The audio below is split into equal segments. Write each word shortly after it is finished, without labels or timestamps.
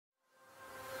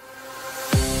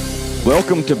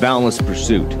Welcome to Boundless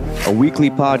Pursuit, a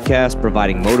weekly podcast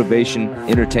providing motivation,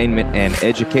 entertainment, and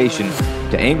education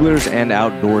to anglers and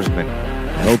outdoorsmen.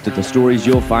 I hope that the stories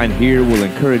you'll find here will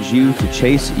encourage you to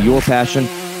chase your passion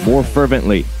more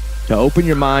fervently, to open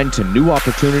your mind to new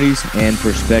opportunities and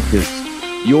perspectives.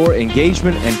 Your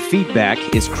engagement and feedback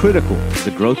is critical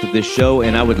to the growth of this show,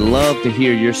 and I would love to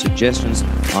hear your suggestions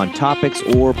on topics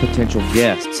or potential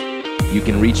guests. You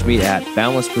can reach me at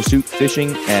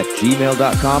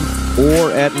boundlesspursuitfishing@gmail.com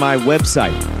or at my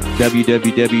website,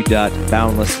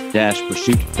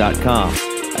 www.boundless-pursuit.com.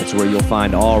 That's where you'll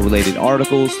find all related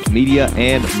articles, media,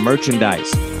 and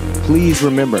merchandise. Please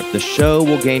remember, the show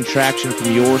will gain traction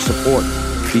from your support.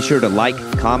 Be sure to like,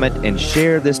 comment, and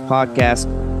share this podcast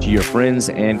to your friends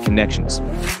and connections.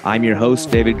 I'm your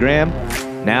host, David Graham.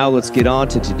 Now let's get on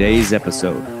to today's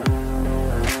episode.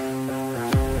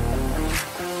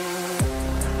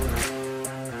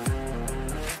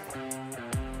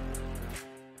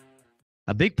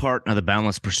 A big part of the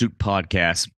Boundless Pursuit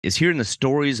podcast is hearing the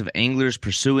stories of anglers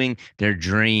pursuing their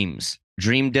dreams,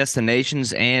 dream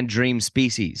destinations, and dream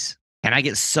species. And I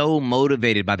get so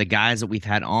motivated by the guys that we've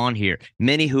had on here,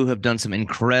 many who have done some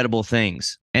incredible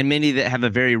things, and many that have a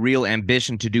very real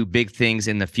ambition to do big things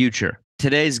in the future.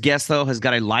 Today's guest, though, has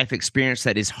got a life experience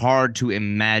that is hard to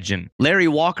imagine. Larry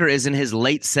Walker is in his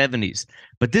late 70s,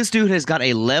 but this dude has got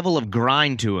a level of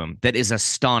grind to him that is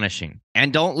astonishing.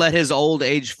 And don't let his old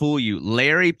age fool you.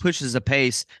 Larry pushes a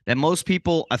pace that most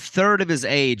people a third of his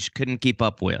age couldn't keep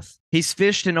up with. He's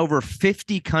fished in over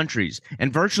 50 countries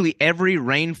and virtually every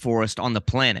rainforest on the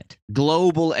planet.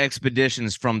 Global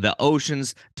expeditions from the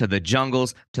oceans to the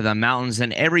jungles to the mountains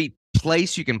and every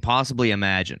place you can possibly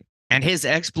imagine. And his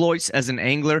exploits as an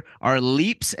angler are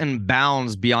leaps and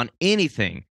bounds beyond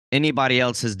anything anybody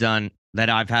else has done that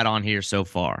I've had on here so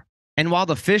far. And while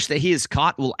the fish that he has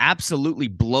caught will absolutely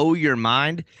blow your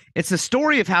mind, it's the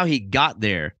story of how he got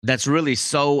there that's really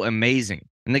so amazing.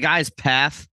 And the guy's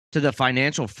path to the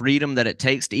financial freedom that it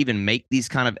takes to even make these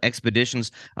kind of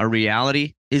expeditions a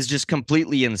reality is just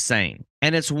completely insane.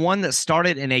 And it's one that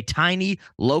started in a tiny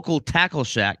local tackle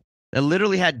shack that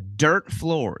literally had dirt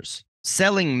floors,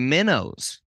 selling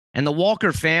minnows. And the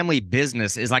Walker family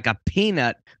business is like a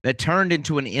peanut that turned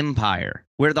into an empire,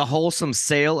 where the wholesome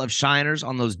sale of shiners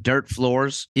on those dirt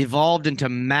floors evolved into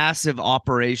massive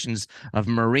operations of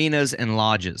marinas and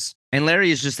lodges. And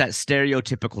Larry is just that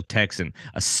stereotypical Texan,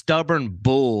 a stubborn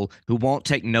bull who won't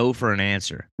take no for an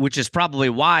answer, which is probably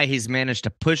why he's managed to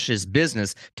push his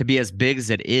business to be as big as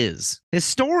it is. His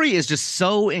story is just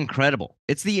so incredible.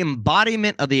 It's the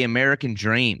embodiment of the American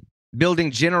dream,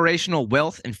 building generational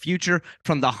wealth and future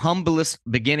from the humblest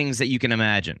beginnings that you can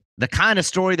imagine. The kind of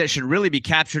story that should really be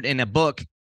captured in a book,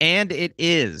 and it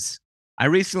is. I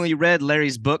recently read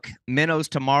Larry's book, Minnows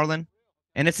to Marlin,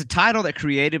 and it's a title that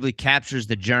creatively captures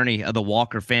the journey of the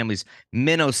Walker family's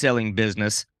minnow selling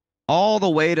business, all the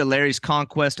way to Larry's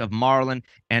conquest of Marlin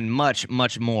and much,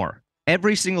 much more.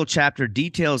 Every single chapter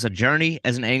details a journey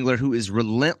as an angler who is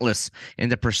relentless in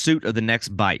the pursuit of the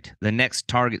next bite, the next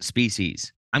target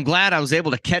species. I'm glad I was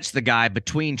able to catch the guy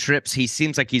between trips. He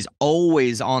seems like he's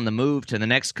always on the move to the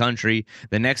next country,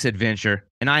 the next adventure.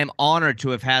 And I am honored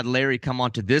to have had Larry come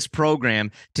onto this program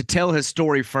to tell his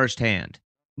story firsthand.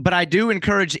 But I do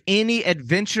encourage any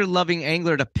adventure-loving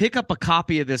angler to pick up a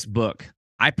copy of this book.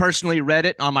 I personally read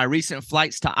it on my recent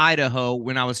flights to Idaho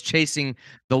when I was chasing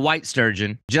the white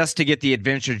sturgeon just to get the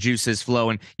adventure juices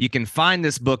flowing. You can find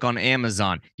this book on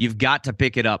Amazon. You've got to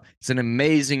pick it up. It's an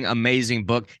amazing, amazing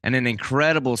book and an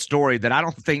incredible story that I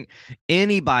don't think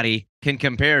anybody can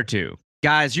compare to.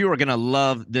 Guys, you are going to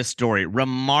love this story.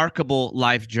 Remarkable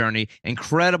life journey,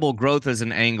 incredible growth as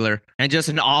an angler, and just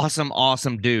an awesome,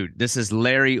 awesome dude. This is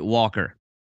Larry Walker.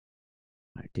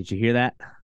 All right, did you hear that?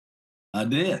 I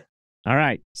did. All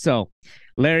right, so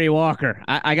Larry Walker,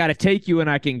 I got to take you and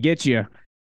I can get you,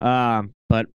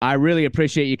 but I really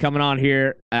appreciate you coming on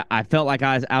here. I felt like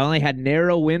I only had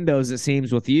narrow windows, it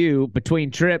seems, with you between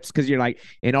trips because you're like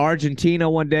in Argentina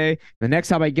one day. The next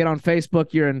time I get on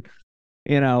Facebook, you're in,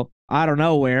 I don't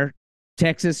know where,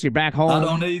 Texas, you're back home. I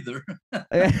don't either.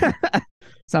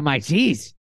 So I'm like,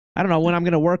 geez, I don't know when I'm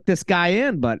going to work this guy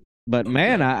in, but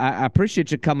man, I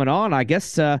appreciate you coming on. I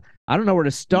guess I don't know where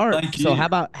to start. Thank So you.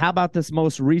 how about this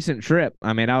most recent trip?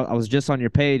 I mean, I was just on your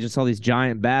page and saw these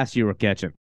giant bass you were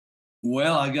catching.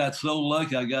 Well, I got so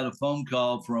lucky. I got a phone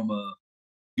call from a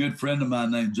good friend of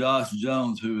mine named Josh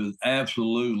Jones, who is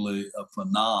absolutely a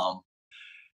phenom.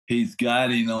 He's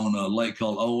guiding on a lake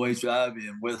called OHIV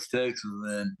in West Texas,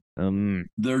 and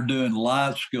they're doing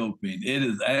live scoping. It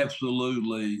is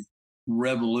absolutely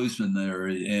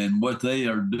revolutionary, and what they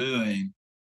are doing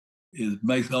is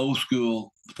make old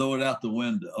school throw it out the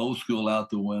window, old school out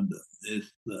the window.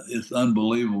 It's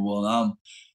unbelievable, and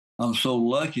I'm so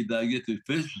lucky that I get to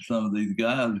fish with some of these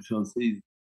guys because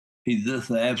he's just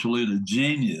an absolute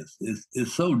genius.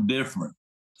 It's so different.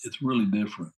 It's really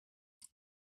different.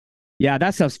 Yeah,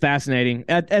 that stuff's fascinating.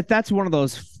 That's one of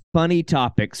those funny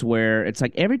topics where it's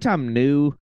like every time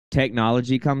new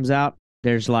technology comes out,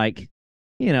 there's like,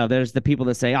 there's the people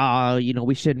that say, oh,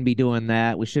 we shouldn't be doing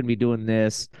that. We shouldn't be doing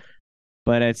this.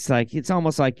 But it's like, it's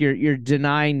almost like you're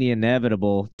denying the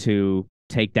inevitable to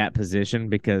take that position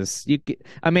because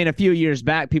a few years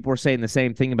back, people were saying the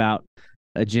same thing about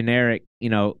a generic,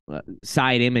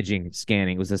 side imaging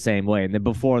scanning was the same way. And then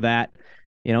before that,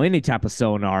 any type of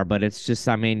sonar, but it's just,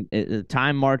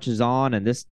 time marches on and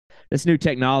this new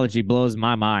technology blows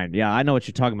my mind. Yeah, I know what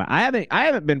you're talking about. I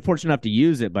haven't been fortunate enough to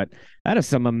use it, but that is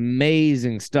some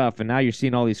amazing stuff. And now you're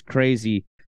seeing all these crazy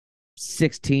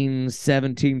 16,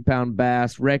 17-pound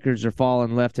bass. Records are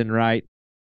falling left and right,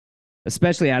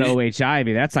 especially at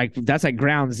OHI. That's like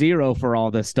ground zero for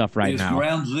all this stuff right now. It's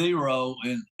ground zero,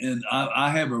 and I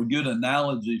have a good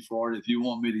analogy for it if you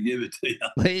want me to give it to you.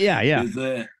 Yeah. Is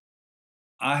that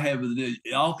I have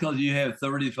all because you have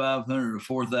 $3,500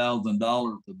 or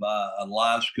 $4,000 to buy a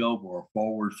live scope or a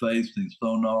forward facing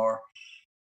sonar.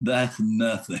 That's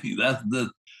nothing.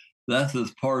 That's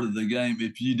just part of the game.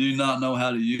 If you do not know how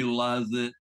to utilize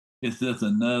it, it's just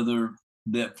another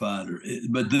depth finder.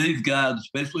 But these guys,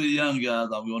 especially the young guys,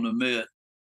 I'm going to admit,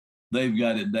 they've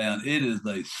got it down. It is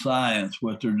a science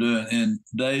what they're doing. And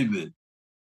David,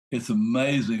 it's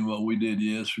amazing what we did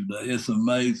yesterday. It's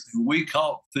amazing. We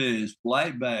caught fish,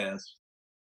 black bass.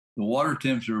 The water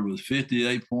temperature was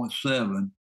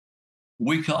 58.7.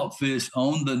 We caught fish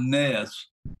on the nest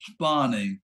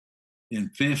spawning in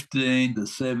 15 to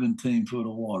 17 foot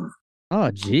of water.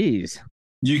 Oh, geez.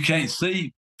 You can't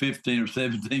see 15 or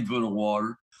 17 foot of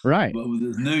water. Right. But with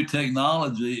this new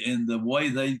technology and the way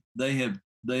they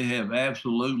have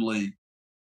absolutely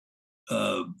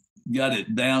got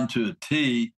it down to a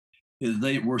T, is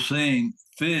we're seeing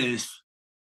fish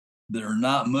that are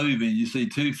not moving. You see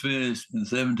two fish in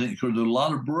 17, because there's a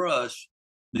lot of brush.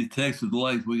 These Texas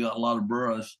lakes, we got a lot of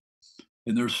brush.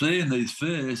 And they're seeing these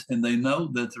fish and they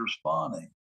know that they're spawning.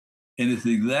 And it's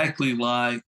exactly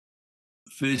like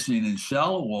fishing in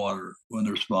shallow water when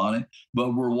they're spawning,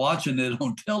 but we're watching it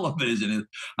on television.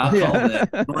 I call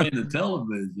that screen of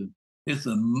television. It's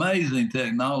amazing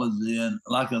technology. And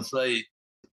like I say,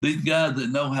 these guys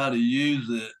that know how to use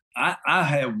it, I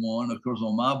have one, of course,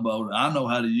 on my boat. I know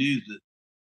how to use it,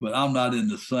 but I'm not in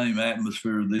the same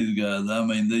atmosphere as these guys.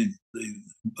 These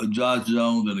Josh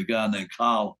Jones and a guy named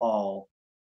Kyle Hall,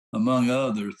 among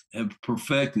others, have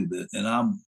perfected it. And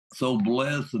I'm so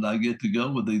blessed that I get to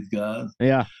go with these guys.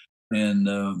 Yeah. And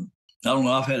I don't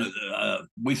know,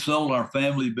 we sold our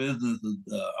family business,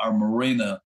 our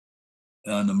marina,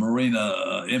 the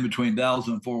marina in between Dallas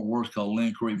and Fort Worth called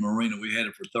Lynn Creek Marina. We had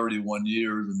it for 31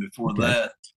 years. And before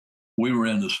that, we were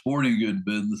in the sporting goods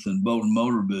business and boat and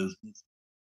motor business.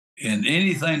 And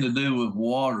anything to do with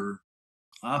water,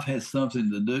 I've had something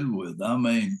to do with.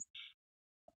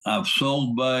 I've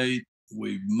sold bait.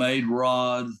 We've made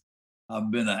rods. I've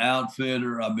been an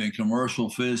outfitter. I've been commercial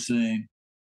fishing,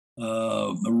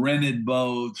 rented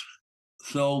boats,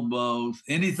 sold boats.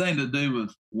 Anything to do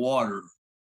with water,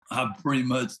 I've pretty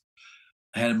much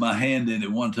had my hand in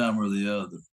it one time or the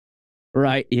other.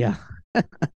 Right. Yeah.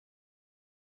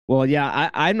 Well, yeah,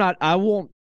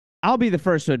 I'll be the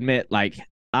first to admit, like,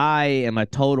 I am a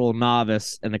total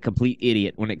novice and a complete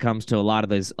idiot when it comes to a lot of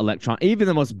those even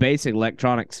the most basic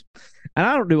electronics. And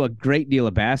I don't do a great deal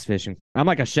of bass fishing. I'm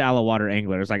like a shallow water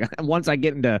angler. It's like once I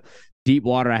get into deep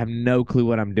water, I have no clue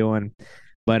what I'm doing.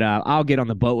 But I'll get on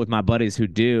the boat with my buddies who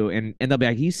do, and they'll be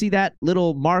like, "You see that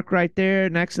little mark right there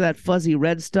next to that fuzzy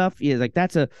red stuff? Yeah, like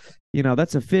that's a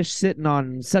fish sitting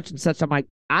on such and such." I'm like,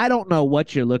 I don't know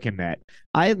what you're looking at.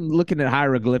 I'm looking at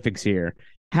hieroglyphics here.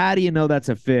 How do you know that's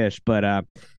a fish? But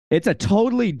it's a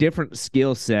totally different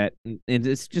skill set, and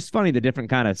it's just funny the different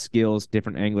kind of skills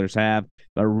different anglers have.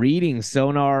 But reading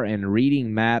sonar and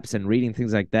reading maps and reading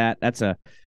things like that's a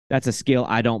skill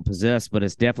I don't possess, but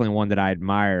it's definitely one that I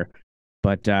admire.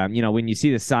 But when you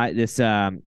see this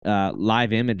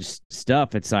live image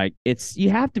stuff, it's like you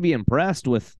have to be impressed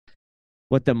with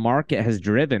what the market has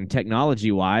driven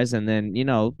technology wise, and then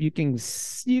you can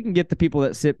get the people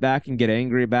that sit back and get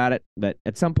angry about it, but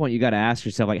at some point you got to ask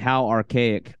yourself, like, how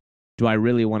archaic do I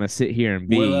really want to sit here and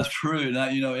be? Well, that's true. Now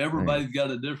everybody's got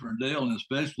a different deal, and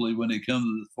especially when it comes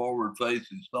to the forward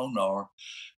facing sonar.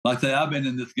 Like I say, I've been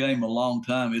in this game a long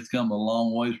time. It's come a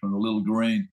long ways from the little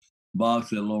green box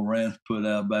that Lawrence put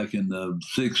out back in the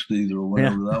 60s or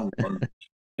whenever that was.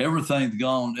 everything's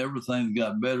gone, everything's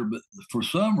got better. But for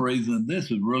some reason, this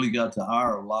has really got to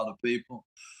hire a lot of people.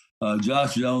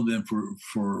 Josh Jones, and for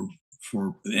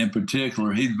in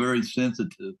particular, he's very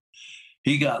sensitive.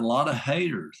 He got a lot of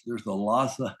haters. There's a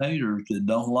lot of haters that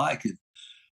don't like it,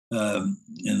 and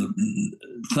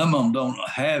some of them don't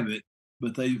have it,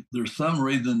 but there's some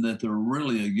reason that they're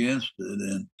really against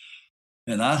it.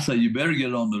 And I say you better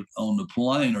get on the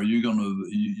plane, or you're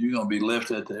gonna be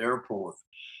left at the airport.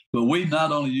 But we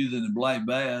not only use it in black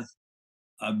bass,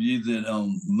 I've used it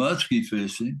on muskie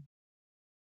fishing.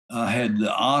 I had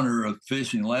the honor of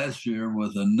fishing last year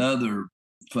with another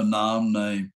phenom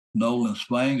named Nolan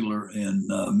Spangler in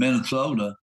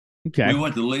Minnesota. Okay. We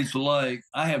went to Leech Lake.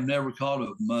 I have never caught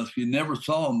a muskie, never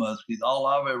saw a muskie. All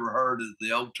I've ever heard is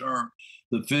the old term,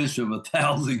 the fish of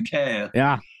 1,000 casts.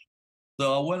 Yeah.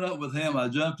 So I went up with him. I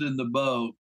jumped in the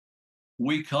boat.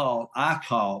 I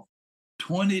caught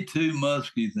 22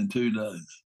 muskies in 2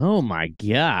 days. Oh my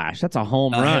gosh, that's a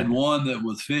home run. I had one that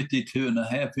was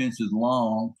 52.5 inches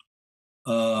long.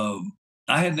 I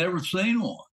had never seen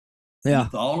one. Yeah.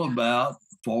 It's all about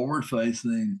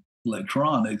forward-facing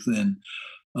electronics, and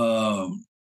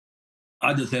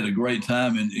I just had a great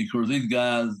time. And of course, these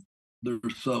guys,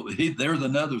 there's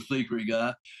another secret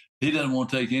guy. He doesn't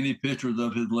want to take any pictures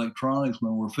of his electronics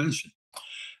when we're fishing,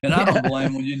 and I don't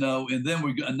blame him, And then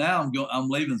I'm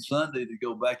leaving Sunday to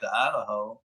go back to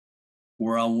Idaho,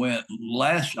 where I went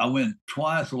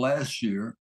twice last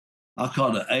year. I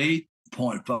caught an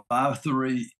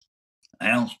 8.53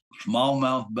 ounce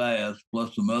smallmouth bass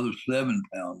plus some other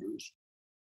 7-pounders,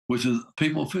 which is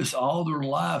people fish all their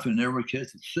life and never catch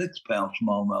a 6-pound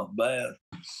smallmouth bass.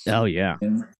 Oh yeah.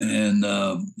 And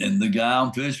the guy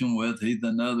I'm fishing with, he's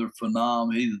another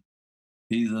phenom.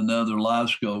 He's another live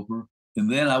scoper.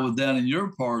 And then I was down in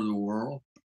your part of the world.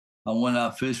 I went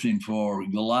out fishing for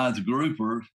Goliath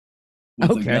groupers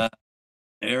with a guy,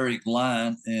 Eric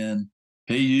Line, and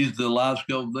he used the live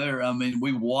scope there. I mean,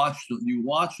 you watch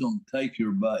them take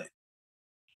your bait.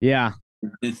 Yeah.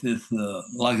 It's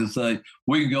like I say,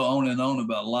 we can go on and on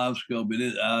about live scope.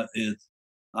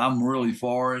 I'm really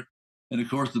for it. And of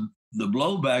course, the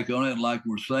blowback on it, like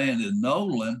we're saying, is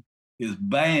Nolan is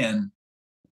banned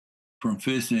from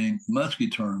fishing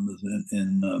muskie tournaments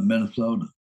in Minnesota.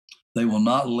 They will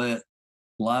not let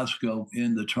live scope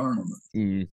in the tournament.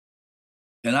 Mm.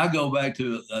 And I go back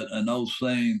to an old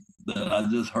saying that I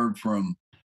just heard from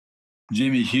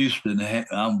Jimmy Houston.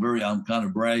 I'm kind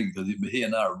of bragging because he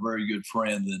and I are very good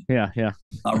friends. And yeah.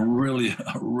 I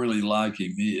really like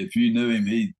him. If you knew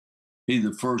him, he's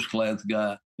a first class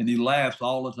guy, and he laughs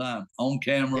all the time, on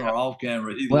camera or off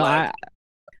camera.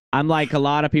 I'm like a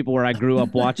lot of people where I grew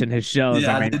up watching his shows.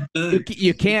 Yeah, I mean,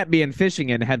 you can't be in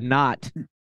fishing and have not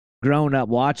grown up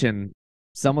watching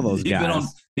some of those guys.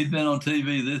 He's been on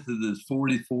TV. This is his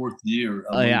 44th year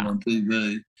on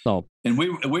TV. So, and we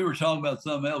were talking about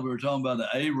something else. We were talking about the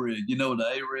A-rig. You know what the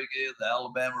A-rig is? The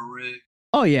Alabama rig.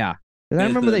 Oh yeah, I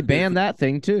remember they banned that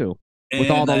thing too.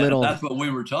 With all the little. That's what we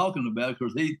were talking about,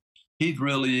 because he's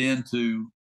really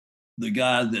into the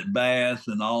guys at Bass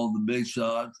and all the big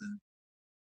shots,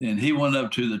 and he went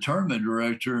up to the tournament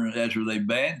director after they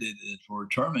banned it for a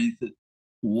tournament. He said,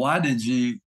 why did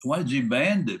you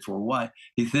ban it for? Why?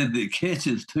 He said it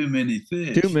catches too many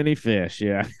fish. Too many fish,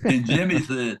 yeah. And Jimmy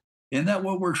said, isn't that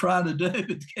what we're trying to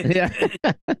do? Yeah.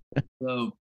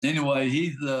 So anyway,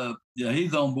 he's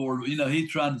on board.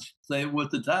 He's trying to stay with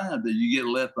the time that you get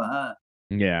left behind.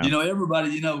 Yeah.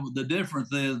 Everybody, the difference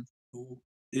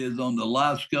is on the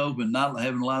live scope and not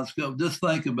having live scope. Just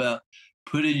think about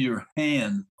putting your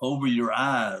hand over your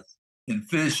eyes and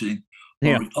fishing,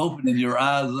 or opening your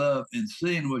eyes up and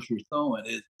seeing what you're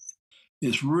throwing.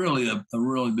 It's really a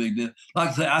really big deal. Like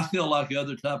I say, I still like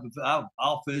other type of.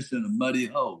 I'll fish in a muddy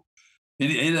hole.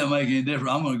 It doesn't make any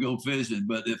difference. I'm going to go fishing,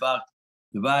 but if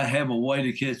I have a way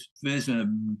to catch fish in a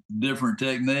different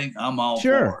technique, I'm all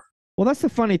for it. Well, that's the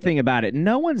funny thing about it.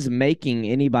 No one's making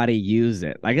anybody use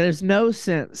it. Like, there's no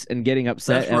sense in getting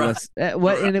upset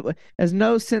there's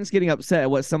no sense getting upset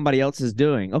at what somebody else is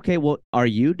doing. Okay, well, are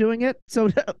you doing it? So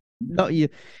no, you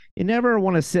never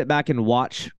want to sit back and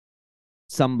watch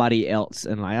somebody else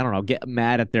and, like, I don't know, get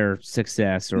mad at their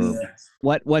success or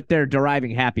what they're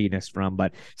deriving happiness from.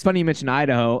 But it's funny you mentioned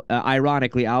Idaho.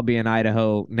 Ironically, I'll be in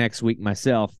Idaho next week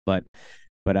myself, but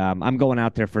I'm going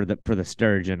out there for the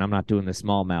sturgeon. I'm not doing the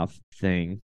smallmouth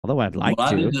thing, although I'd like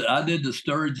to. I did the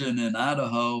sturgeon in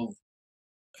Idaho,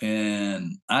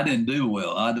 and I didn't do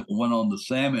well. I went on the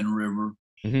Salmon River,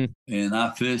 and I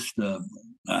fished a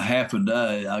half a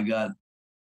day. I got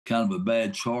kind of a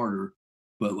bad charter,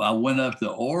 but I went up to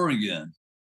Oregon.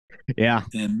 Yeah.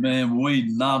 And, man, we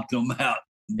knocked them out.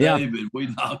 Yeah. David, we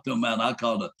knocked them out. I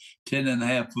caught a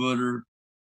 10.5-footer,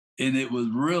 and it was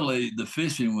really, the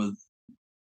fishing was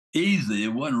easy.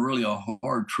 It wasn't really a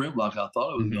hard trip like I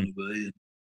thought it was going to be. And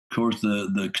of course,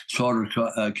 the charter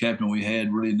captain we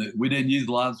had really knew. We didn't use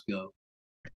live scope,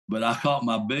 but I caught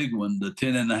my big one, the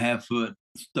 10.5-foot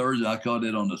sturgeon. I caught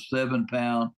it on a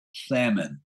 7-pound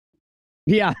salmon.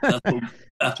 Yeah.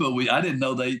 That's what we. I didn't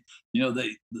know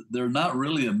they're not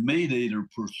really a meat eater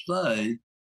per se,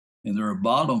 and they're a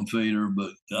bottom feeder. But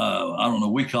I don't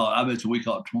know. I bet you we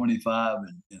caught 25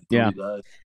 in 3 days.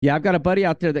 Yeah, I've got a buddy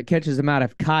out there that catches them out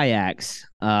of kayaks,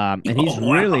 and he's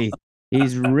wow.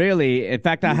 really. In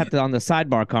fact, I have to, on the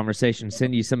sidebar conversation,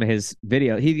 send you some of his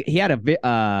video. He had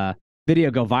a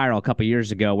video go viral a couple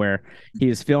years ago where he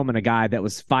was filming a guy that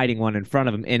was fighting one in front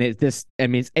of him, and it's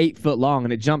 8 foot long,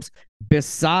 and it jumps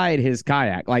beside his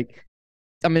kayak. Like,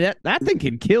 I mean, that thing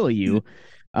can kill you.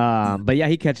 But yeah,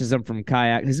 he catches them from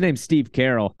kayak. His name's Steve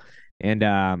Carroll. And,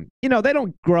 they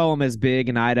don't grow them as big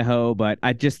in Idaho, but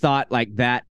I just thought, like,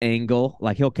 that angle,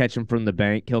 like, he'll catch them from the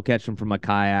bank. He'll catch them from a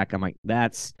kayak. I'm like,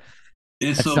 that's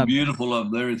so beautiful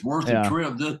up there. It's worth a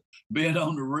trip just being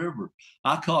on the river.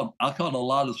 I caught a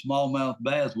lot of smallmouth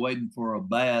bass waiting for a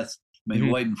bass,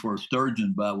 waiting for a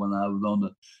sturgeon bite when I was on the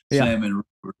Salmon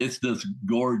River. It's just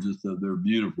gorgeous. They're a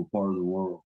beautiful part of the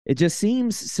world. It just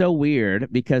seems so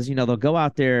weird because, they'll go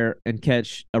out there and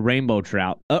catch a rainbow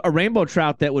trout, a rainbow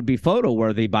trout that would be photo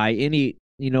worthy by any,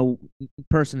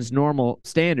 person's normal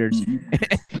standards,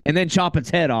 and then chop its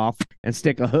head off and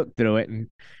stick a hook through it and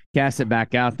cast it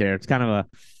back out there. It's kind of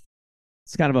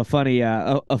a funny,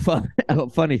 a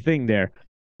funny thing there.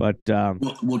 But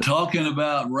well, talking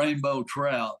about rainbow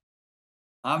trout,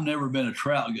 I've never been a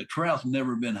trout guy. Trout's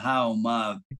never been high on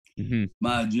my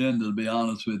agenda, to be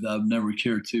honest with you. I've never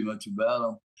cared too much about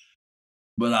them.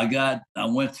 But I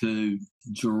went to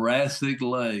Jurassic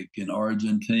Lake in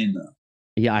Argentina.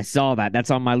 Yeah, I saw that. That's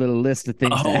on my little list of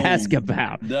things to ask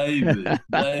about. David,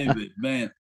 man,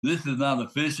 this is not a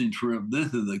fishing trip.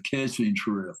 This is a catching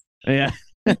trip. Yeah.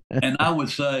 And I would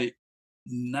say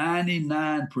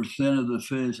 99% of the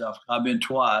fish, I've been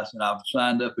twice, and I've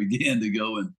signed up again to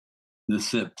go in this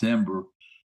September.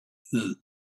 The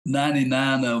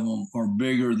 99 of them are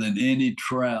bigger than any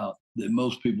trout that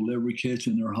most people ever catch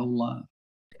in their whole life.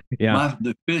 Yeah.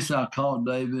 The fish I caught,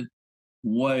 David,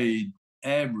 weighed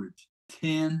average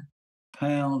 10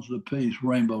 pounds a piece,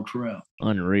 rainbow trout.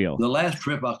 Unreal. The last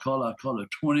trip I caught a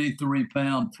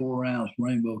 23-pound, 4-ounce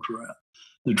rainbow trout.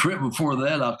 The trip before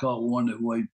that, I caught one that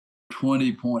weighed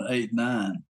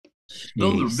 20.89.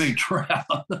 Those are big trout.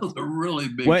 Those are really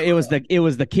big. Well, trout. it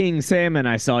was the king salmon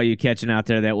I saw you catching out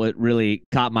there that really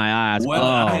caught my eyes.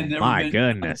 Well, my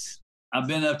goodness. I've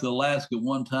been up to Alaska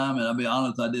one time, and I'll be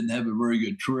honest, I didn't have a very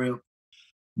good trip.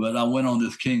 But I went on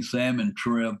this king salmon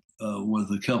trip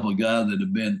with a couple of guys that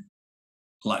had been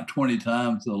like 20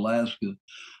 times to Alaska.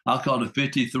 I caught a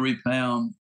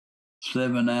 53-pound,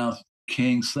 7-ounce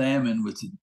king salmon, which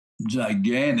is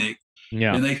gigantic.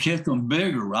 Yeah. And they kept them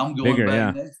bigger. I'm going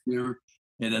back next year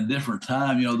at a different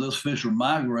time. Those fish are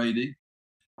migrating,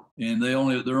 and they're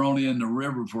only in the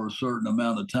river for a certain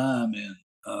amount of time, and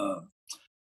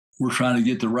we're trying to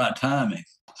get the right timing.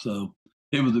 So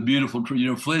it was a beautiful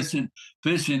trip. Fishing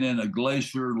in a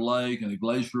glacier lake and a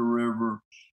glacier river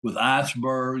with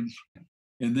icebergs,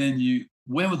 and then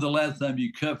when was the last time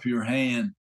you cupped your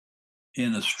hand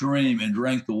in a stream and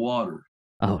drank the water?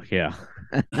 Oh, yeah.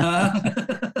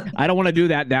 I don't want to do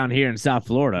that down here in South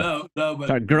Florida. No, but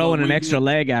start growing an extra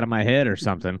leg out of my head or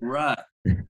something. Right.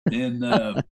 And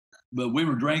but we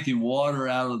were drinking water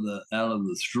out of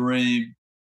the stream,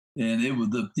 and it was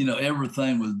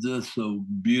everything was just so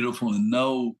beautiful, and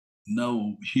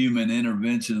no human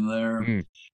intervention there.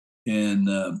 And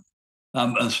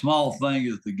a small thing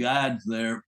is the guides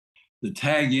there, the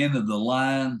tag end of the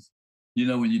line.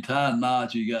 When you tie a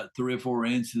knot, you got 3 or 4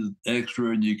 inches extra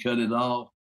and you cut it off.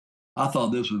 I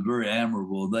thought this was very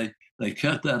admirable. They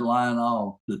cut that line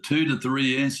off, the 2 to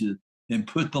 3 inches, and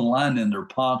put the line in their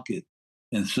pocket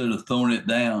instead of throwing it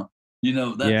down.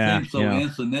 That seems so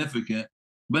insignificant,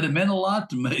 but it meant a lot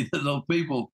to me that those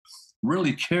people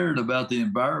really cared about the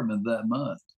environment that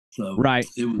much. So right.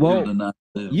 It was a nice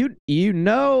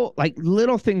deal. Like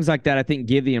little things like that, I think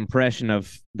give the impression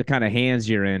of the kind of hands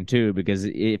you're in too, because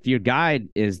if your guide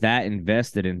is that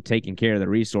invested in taking care of the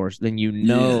resource, then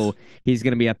he's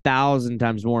going to be 1,000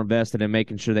 times more invested in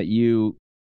making sure that you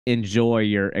enjoy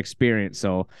your experience.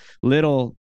 So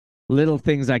little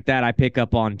things like that I pick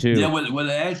up on too. Yeah, what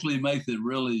actually makes it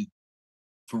really,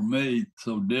 for me,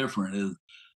 so different is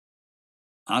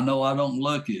I know I don't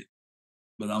look it,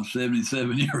 but I'm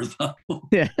 77 years old.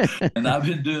 Yeah. And I've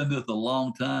been doing this a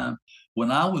long time.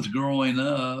 When I was growing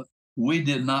up, we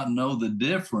did not know the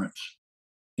difference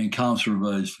in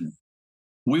conservation.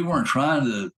 We weren't trying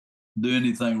to do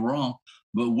anything wrong,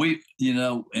 but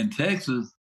in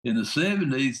Texas in the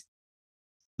 70s,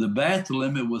 the bath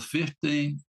limit was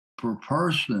 15 per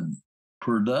person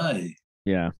per day.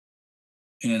 Yeah.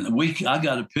 And I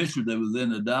got a picture that was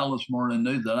in the Dallas Morning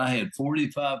News that I had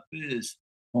 45 fish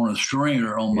on a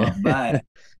stringer on my back.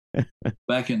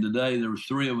 Back in the day, there was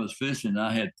 3 of us fishing.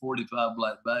 I had 45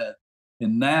 black bass.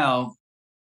 And now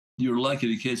you're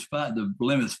lucky to catch 5. The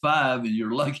limit's 5, and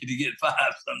you're lucky to get 5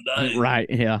 some days. Right.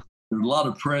 Yeah. There's a lot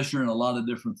of pressure and a lot of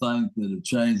different things that have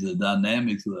changed the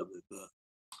dynamics of it. But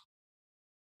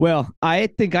well, I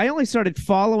think I only started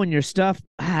following your stuff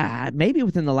maybe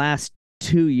within the last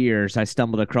 2 years. I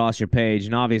stumbled across your page,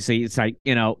 and obviously it's like,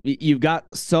 you've got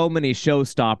so many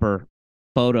showstopper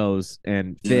photos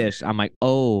and fish. I'm like,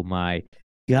 oh my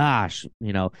gosh,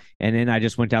 and then I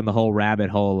just went down the whole rabbit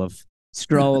hole of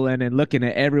scrolling and looking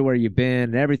at everywhere you've been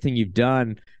and everything you've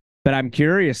done. But I'm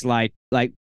curious, like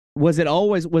was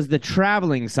the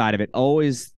traveling side of it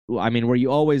always, I mean, were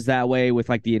you always that way with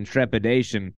like the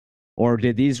intrepidation, or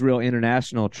did these real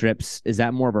international trips, is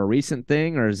that more of a recent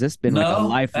thing, or has this been like a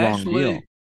lifelong deal?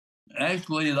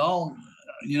 Actually, it all,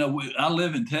 I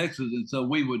live in Texas, and so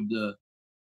we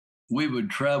would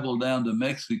travel down to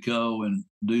Mexico and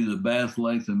do the Bass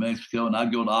Lakes in Mexico, and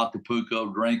I'd go to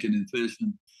Acapulco drinking and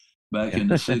fishing back in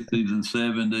the 60s and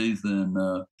 70s. And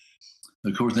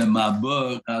of course, in my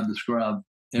book, I describe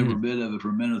every bit of it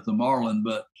from Minnows to Marlin.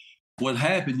 But what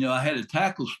happened, I had a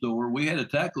tackle store. We had a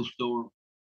tackle store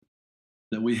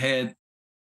that we had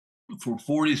for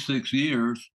 46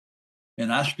 years,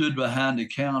 and I stood behind the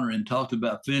counter and talked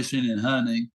about fishing and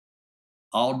hunting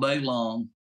all day long.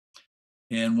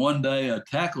 And one day a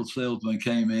tackle salesman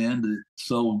came in that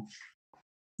sold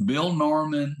Bill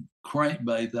Norman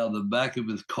crankbaits out of the back of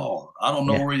his car. I don't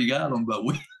know where he got them, but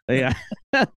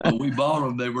but we bought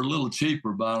them. They were a little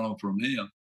cheaper buying them from him.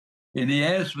 And he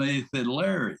asked me, he said,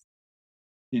 Larry,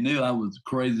 he knew I was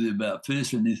crazy about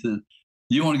fishing. He said,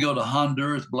 you want to go to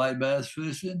Honduras black bass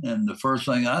fishing? And the first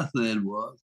thing I said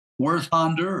was, where's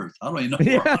Honduras? I don't even know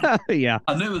where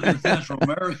I knew it was in Central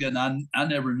America, and I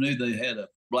never knew they had a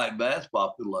black bass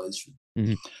population.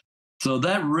 Mm-hmm. So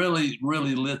that really,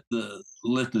 really lit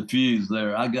the fuse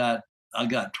there. I got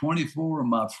 24 of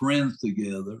my friends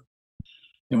together,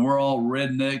 and we're all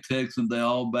redneck Texans. They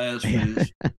all bass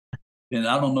fish. And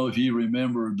I don't know if you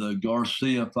remember the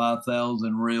Garcia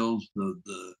 5000 reels,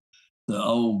 the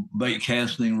old bait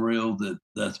casting reel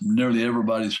that's nearly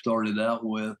everybody started out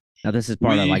with. Now this is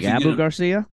part of like Abu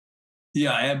Garcia?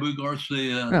 Yeah, Abu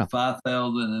Garcia,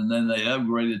 5000, and then they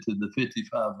upgraded to the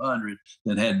 5500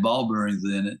 that had ball bearings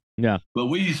in it. Yeah. But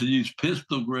we used to use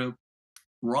pistol grip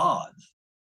rods.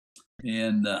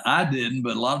 And I didn't,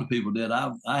 but a lot of people did.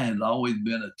 I had always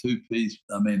been a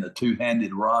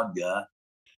two-handed rod guy.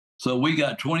 So we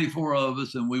got 24 of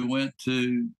us, and we went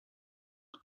to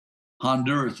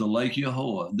Honduras, to Lake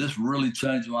Yohoa. This really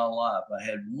changed my life. I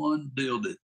had one deal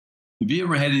that, if you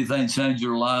ever had anything change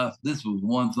your life, this was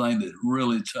one thing that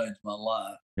really changed my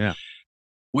life. Yeah.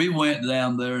 We went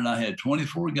down there, and I had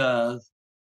 24 guys,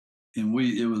 and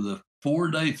it was a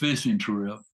 4-day fishing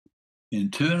trip.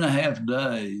 In 2.5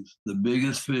 days, the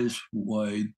biggest fish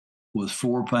weighed was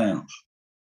 4 pounds.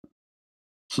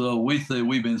 So we said,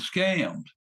 we've been scammed.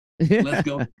 Let's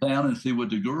go down and see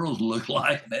what the girls look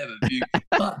like and have a few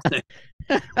cocktails.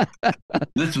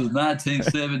 This was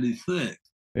 1976.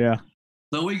 Yeah.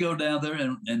 So we go down there,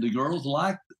 and the girls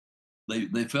liked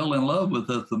it. They fell in love with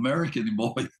us American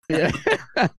boys. Yeah.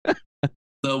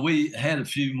 So we had a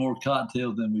few more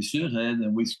cocktails than we should have,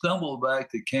 and we stumbled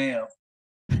back to camp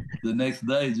the next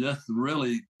day just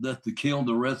to kill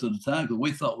the rest of the time, because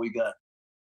we thought we got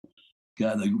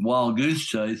a wild goose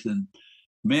chase. And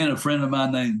me and a friend of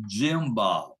mine named Jim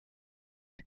Bob.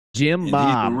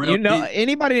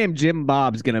 Anybody named Jim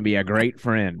Bob's going to be a great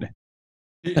friend.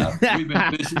 Yeah,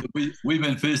 we've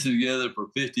been fishing together for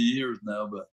 50 years now,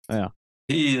 but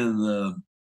he's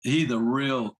the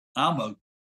real. I'm a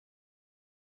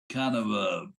kind of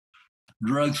a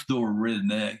drugstore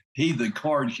redneck. He's the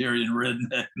card carrying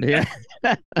redneck. Yeah.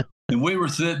 And we were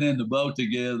sitting in the boat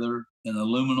together, an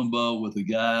aluminum boat with a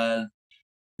guide.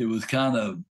 It was kind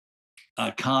of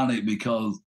iconic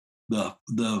because the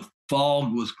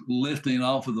fog was lifting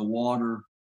off of the water,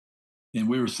 and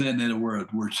we were sitting there where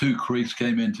 2 creeks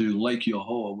came into Lake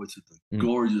Yohoa, which is a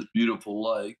gorgeous, beautiful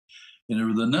lake. And there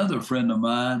was another friend of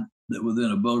mine that was in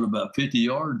a boat about 50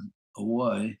 yards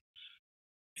away,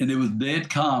 and it was dead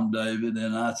calm, David.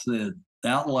 And I said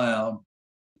out loud,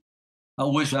 I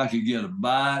wish I could get a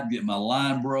bite, get my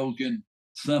line broken,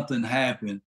 something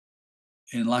happen.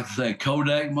 And like I say,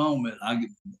 Kodak moment,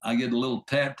 I get a little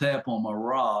tap tap on my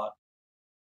rod.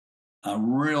 I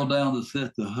reel down to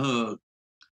set the hook,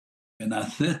 and I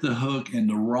set the hook, and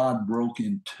the rod broke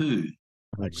in two.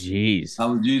 Oh, geez. I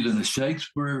was using a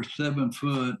Shakespeare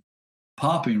 7-foot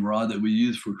popping rod that we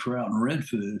use for trout and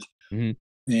redfish, Mhm.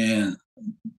 and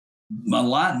my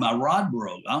rod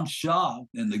broke. I'm shocked,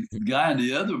 and the guy in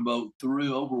the other boat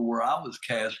threw over where I was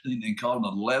casting and caught an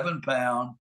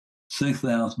 11-pound,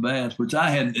 6-ounce bass, which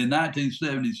I had in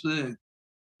 1976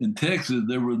 in Texas.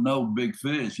 There was no big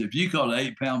fish. If you caught an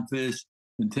 8-pound fish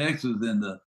in Texas in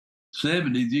the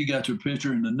 70s, you got your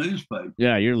picture in the newspaper.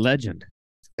 Yeah, you're a legend.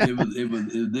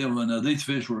 These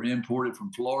fish were imported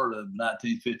from Florida in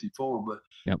 1954, but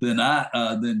Yep.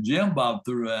 then Jim Bob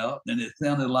threw out, and it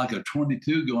sounded like a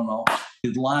 22 going off.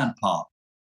 His line popped.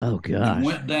 Oh, gosh. It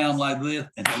went down like this,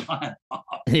 and the line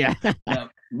popped. Yeah.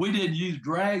 Now, we didn't use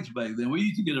drags back then. We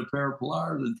used to get a pair of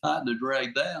pliers and tighten the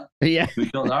drag down. Yeah.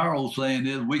 Because our old saying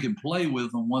is we can play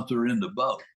with them once they're in the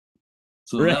boat.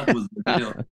 So that was the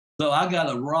deal. So I got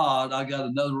a rod. I got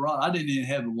another rod. I didn't even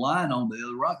have a line on the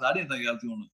other rod. I didn't think I was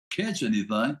going to catch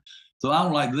anything. So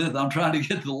I'm like this. I'm trying to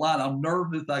get the line. I'm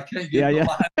nervous. I can't get the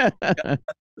line.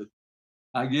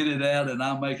 I get it out, and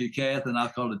I make a cast, and I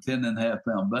caught a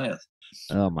 10.5-pound bass.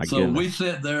 Oh, my So goodness. we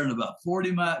sat there in about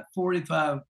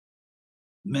 45-minute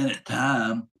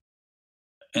time,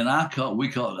 and we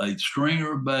caught a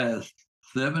stringer bass,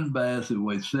 7 bass that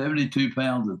weighed 72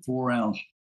 pounds at 4 ounce.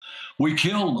 We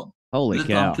killed them. Holy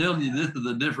cow. I'm telling you, this is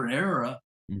a different era,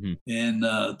 Mm-hmm. and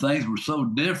things were so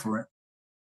different.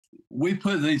 We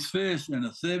put these fish in a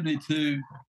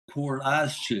 72-quart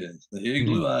ice chest, the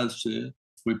Igloo ice chest.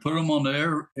 We put them on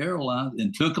the airlines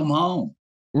and took them home.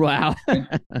 Wow.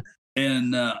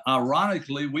 and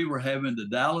ironically, we were having the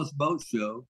Dallas Boat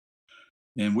Show,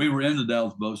 and we were in the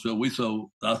Dallas Boat Show.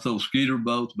 I sold skeeter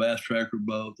boats, bass tracker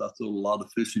boats. I sold a lot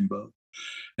of fishing boats,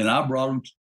 and I brought them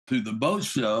to the boat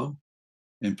show.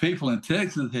 And people in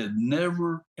Texas had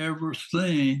never, ever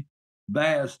seen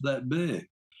bass that big.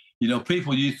 You know,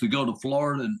 people used to go to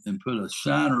Florida and put a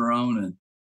shiner on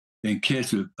and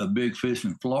catch a big fish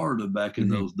in Florida back in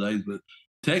those days. But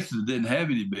Texas didn't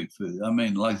have any big fish. I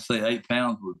mean, like I say, 8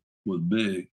 pounds was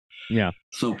big. Yeah.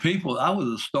 So I was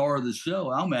a star of the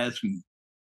show. I'm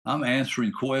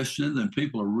answering questions, and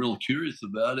people are real curious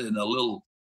about it. And a little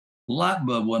light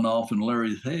bulb went off in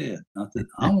Larry's head. I said,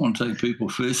 I want to take people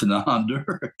fishing in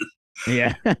Honduras.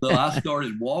 Yeah. So I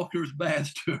started Walker's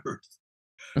Bass Tours.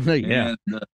 Yeah.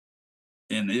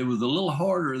 And it was a little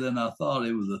harder than I thought.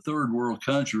 It was a third world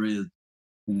country.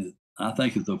 And I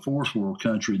think it's a fourth world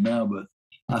country now, but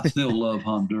I still love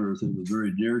Honduras. It was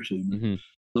very dear to me. Mm-hmm.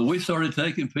 So we started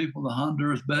taking people to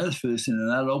Honduras bass fishing, and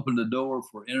that opened the door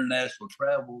for international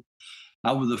travel.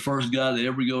 I was the first guy to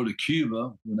ever go to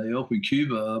Cuba when they opened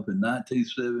Cuba up in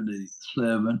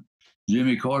 1977.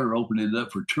 Jimmy Carter opened it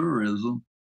up for tourism,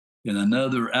 and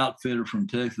another outfitter from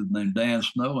Texas named Dan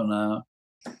Snow and I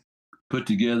put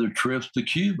together trips to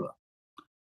Cuba.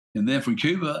 And then from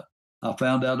Cuba, I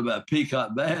found out about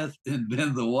peacock bass in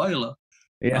Venezuela.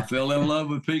 Yeah. I fell in love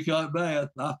with peacock bass.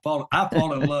 I fall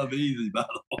in love easy, by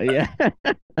the way. Yeah.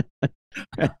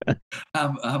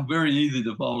 I'm very easy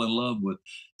to fall in love with.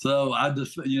 So I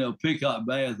just, peacock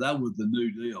bass, that was the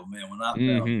new deal, man, when I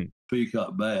found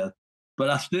peacock bass. But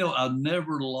I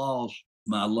never lost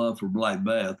my love for black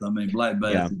bass. I mean, black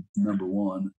bass is number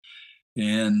one.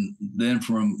 And then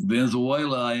from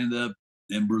Venezuela, I ended up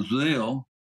in Brazil.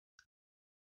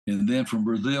 And then from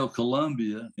Brazil,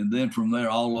 Colombia, and then from there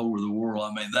all over the world.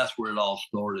 I mean, that's where it all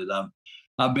started.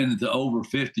 I've been into over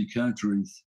 50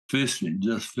 countries fishing,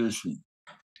 just fishing.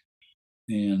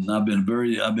 And I've been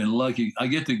lucky. I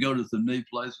get to go to some neat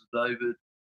places, David,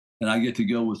 and I get to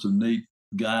go with some neat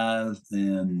guys.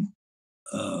 And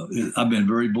I've been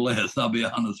very blessed. I'll be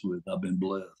honest with you. I've been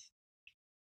blessed.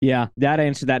 Yeah, that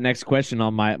answered that next question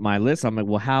on my list. I'm like,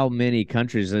 well, how many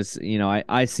countries?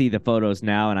 I see the photos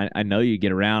now, and I know you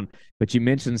get around, but you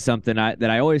mentioned something that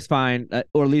I always find,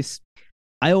 or at least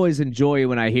I always enjoy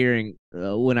when I hear,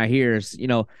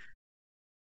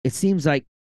 it seems like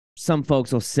some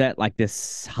folks will set like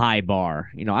this high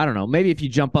bar. I don't know, maybe if you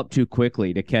jump up too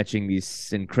quickly to catching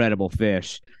these incredible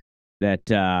fish,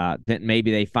 that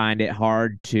maybe they find it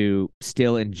hard to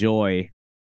still enjoy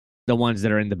the ones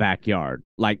that are in the backyard,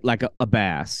 like a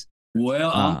bass.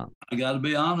 Well, I got to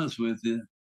be honest with you.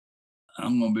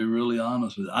 I'm going to be really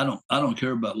honest with you. I don't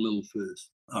care about little fish.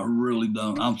 I really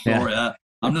don't. I'm sorry. Yeah.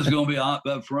 I'm just going to be up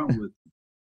front with you.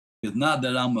 It's not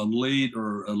that I'm a lead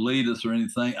or elitist or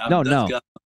anything. No.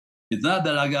 It's not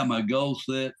that I got my goal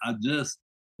set. I just,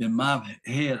 in my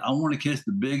head, I want to catch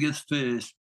the biggest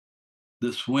fish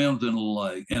that swims in a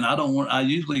lake. And I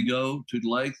usually go to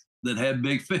lakes that have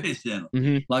big fish in them.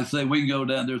 Mm-hmm. Like say we can go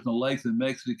down, there's no lakes in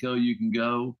Mexico you can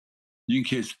go. You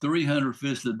can catch 300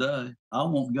 fish a day. I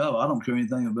won't go. I don't care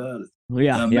anything about it.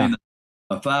 Yeah, I yeah. mean,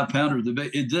 a 5-pounder is the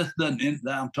big, it just doesn't,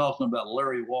 I'm talking about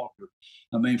Larry Walker.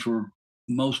 I mean, for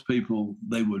most people,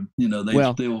 they would,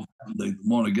 Well, they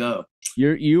want to go.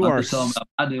 you I'm are just talking about,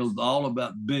 my deal is all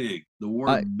about big. The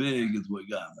word big is what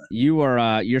got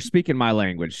me. you're speaking my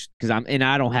language because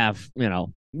I don't have,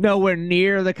 nowhere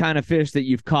near the kind of fish that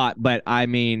you've caught, but I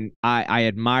mean, I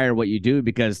admire what you do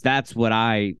because that's what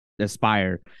I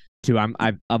aspire to.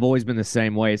 I've always been the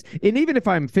same ways. And even if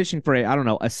I'm fishing for I don't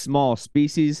know, a small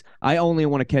species, I only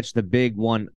want to catch the big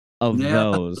one of Yeah,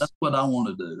 those. that's what I want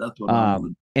to do. That's what I want to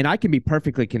do. And I can be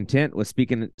perfectly content with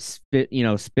spinning,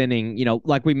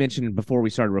 like we mentioned before we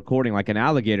started recording, like an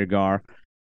alligator gar.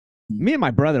 Me and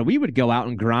my brother, we would go out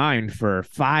and grind for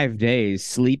 5 days,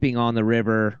 sleeping on the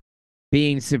river,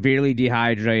 being severely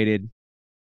dehydrated,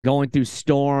 going through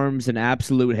storms and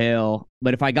absolute hell.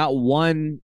 But if I got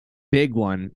one big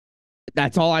one,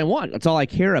 that's all I want. That's all I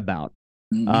care about.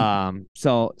 Mm-hmm.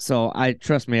 So I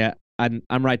trust me. I'm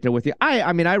right there with you.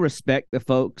 I mean, I respect the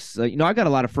folks. I got a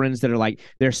lot of friends that are like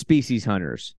they're species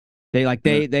hunters. They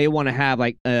want to have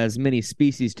like as many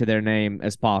species to their name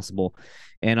as possible,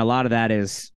 and a lot of that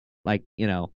is like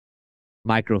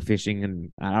micro fishing,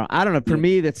 and I don't know. For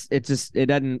me, it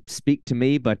doesn't speak to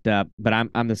me. But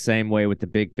I'm the same way with the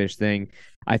big fish thing.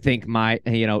 I think my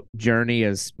journey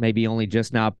is maybe only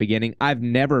just now beginning. I've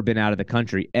never been out of the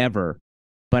country ever,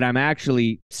 but I'm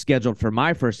actually scheduled for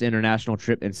my first international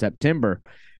trip in September.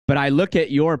 But I look at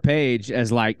your page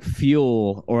as like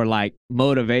fuel or like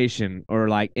motivation or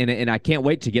like, and I can't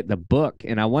wait to get the book.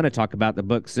 And I want to talk about the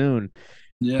book soon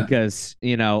because,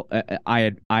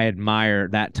 I admire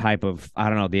that type of, I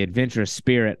don't know, the adventurous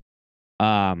spirit.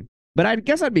 But I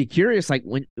guess I'd be curious, like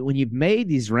when you've made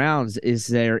these rounds, is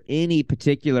there any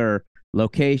particular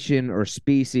location or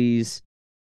species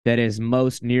that is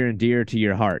most near and dear to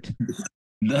your heart?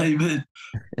 David,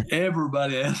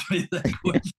 everybody asks me that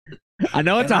question. I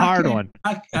know it's a hard one.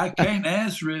 I can't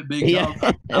answer it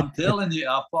because I'm telling you,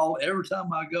 I fall every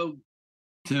time I go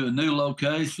to a new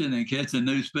location and catch a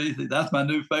new species. That's my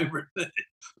new favorite fish.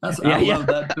 I love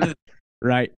that fish.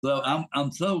 Right. So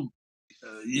I'm so,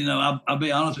 I'll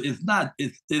be honest. It's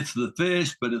the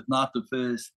fish, but it's not the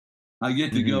fish. I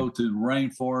get to go to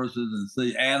rainforests and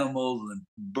see animals and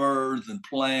birds and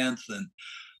plants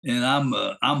and I'm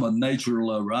a nature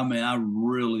lover. I mean, I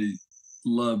really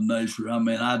love nature. I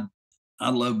mean, I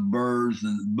love birds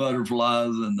and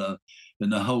butterflies and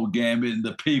the whole gambit and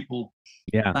the people.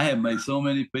 Yeah. I have made so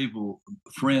many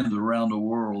friends around the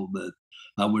world that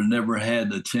I would have never had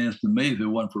the chance to meet if it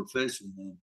wasn't for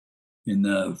fishing.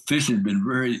 And fishing has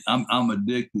been I'm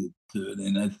addicted to it,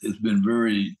 and it's been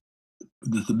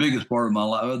it's the biggest part of my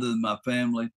life, other than my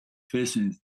family.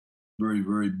 Fishing very,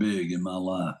 very big in my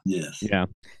life. Yes. Yeah.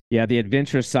 The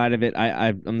adventurous side of it,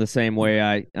 I'm the same way.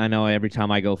 I know every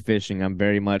time I go fishing, I'm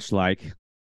very much like,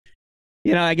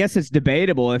 I guess it's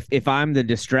debatable if I'm the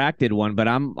distracted one, but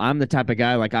I'm the type of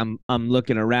guy like I'm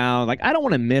looking around, like I don't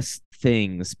want to miss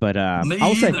things, but Me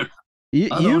I'll say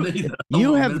either.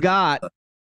 you have got.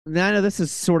 Now I know this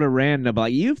is sort of random,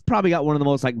 but you've probably got one of the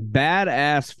most like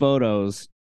badass photos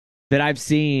that I've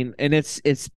seen, and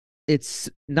it's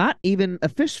not even a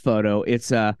fish photo.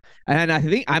 It's and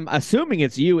I'm assuming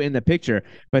it's you in the picture,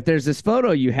 but there's this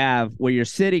photo you have where you're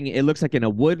sitting, it looks like in a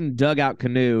wooden dugout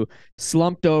canoe,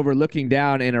 slumped over, looking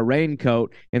down in a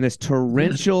raincoat in this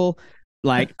torrential,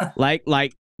 like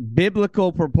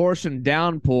biblical proportion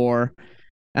downpour.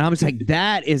 And I'm just like,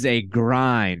 that is a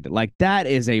grind. Like that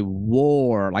is a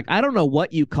war. Like I don't know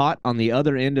what you caught on the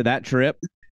other end of that trip,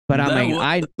 but let me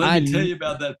tell you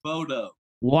about that photo.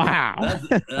 Wow.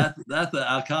 That's an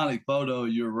iconic photo.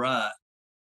 You're right.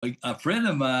 A friend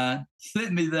of mine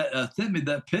sent me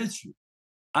that picture.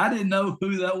 I didn't know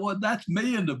who that was. That's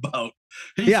me in the boat.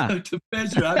 He took the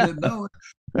picture. I didn't know it.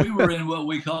 We were in what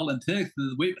we call in Texas.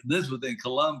 This was in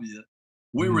Colombia.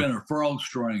 We were in a frog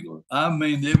strangler. I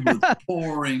mean, it was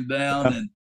pouring down,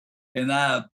 and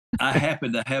I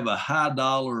happened to have a $high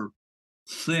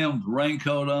Sims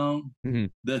raincoat on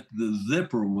that the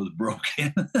zipper was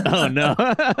broken. Oh no.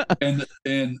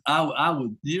 and I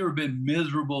was, you ever been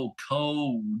miserable,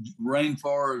 cold,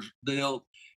 rainforest deal?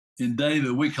 And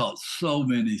David, we caught so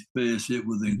many fish. It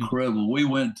was incredible. We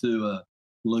went to a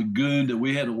lagoon that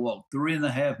we had to walk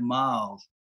 3.5 miles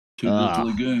to this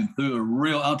lagoon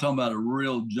through I'm talking about a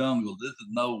real jungle. This is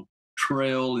no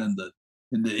trail in the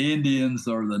and the Indians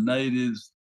or the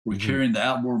natives were Hmm. carrying the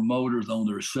outboard motors on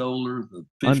their shoulders, the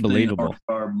 15 Unbelievable.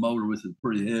 horsepower motor, which is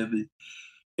pretty heavy.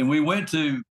 And we went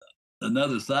to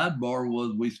another sidebar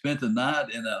was we spent the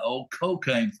night in an old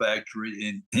cocaine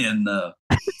factory in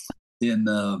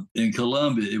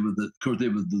Colombia. It was, of course,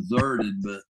 it was deserted,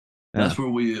 but Yeah. that's where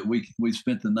we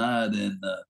spent the night. And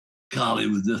God, it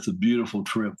was just a beautiful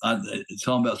trip.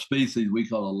 Talking about species, we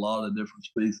caught a lot of different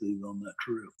species on that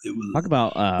trip. Talk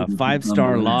about It was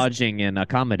five-star unbelievable. lodging and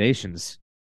accommodations.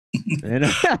 You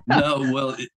know? No,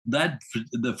 well,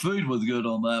 the food was good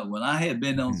on that one. I had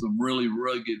been on some really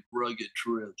rugged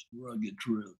trips. So,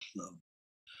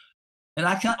 and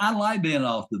I like being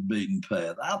off the beaten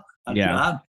path.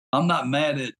 Yeah. I'm not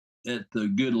mad at the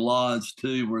good lodge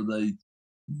too, where they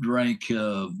drank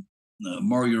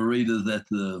margaritas at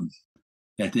the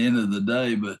end of the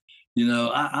day. But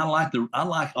I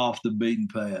like off the beaten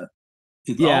path.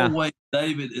 It's Yeah. always,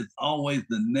 David, it's always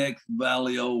the next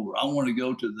valley over. I want to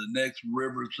go to the next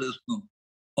river system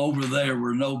over there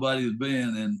where nobody's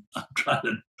been. And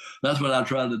that's what I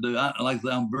try to do. Like I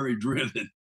say, I'm very driven.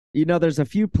 There's a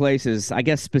few places, I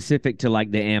guess, specific to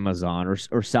like the Amazon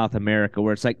or South America,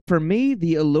 where it's like, for me,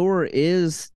 the allure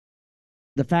is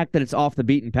the fact that it's off the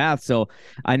beaten path. So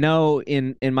I know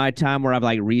in my time where I've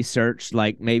like researched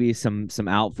like maybe some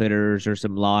outfitters or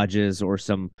some lodges or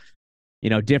some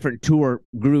different tour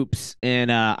groups,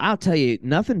 and I'll tell you,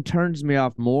 nothing turns me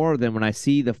off more than when I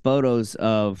see the photos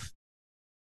of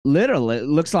literally, it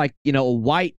looks like a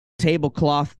white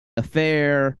tablecloth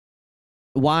affair,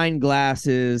 wine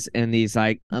glasses, and these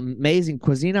like amazing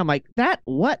cuisine. I'm like, that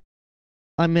what?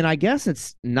 I mean, I guess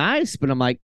it's nice, but I'm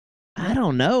like, I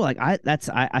don't know. Like I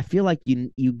feel like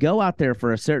you go out there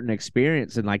for a certain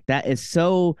experience, and like that is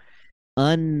so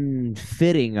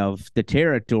unfitting of the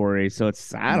territory. So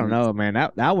I don't know, man.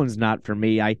 That one's not for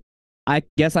me. I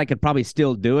guess I could probably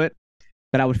still do it,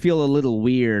 but I would feel a little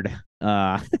weird.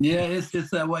 Yeah, it's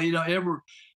that way.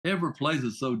 Every place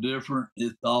is so different.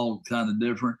 It's all kind of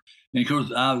different. And of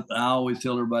course, I always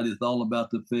tell everybody it's all about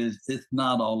the fish. It's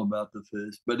not all about the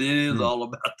fish, but it is all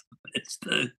about the fish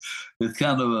too. It's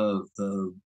kind of a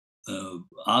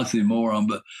oxymoron.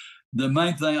 But the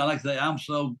main thing I like to say,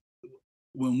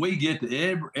 when we get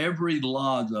to every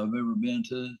lodge I've ever been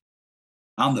to,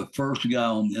 I'm the first guy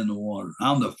in the water.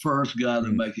 I'm the first guy to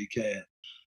make a cast.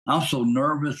 I'm so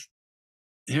nervous.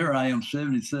 Here I am,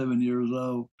 77 years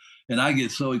old, and I get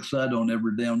so excited on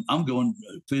every damn. I'm going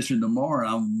fishing tomorrow.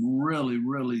 I'm really,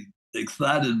 really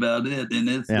excited about it, and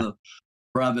it's Yeah. a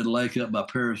private lake up by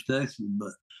Paris, Texas.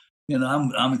 But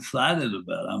I'm excited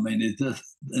about it. I mean, it's just,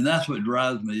 and that's what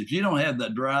drives me. If you don't have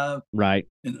that drive, Right.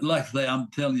 and like I say, I'm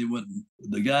telling you, when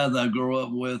the guys I grew up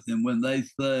with, and when they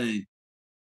say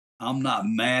I'm not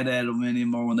mad at them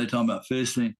anymore, when they talk about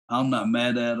fishing, I'm not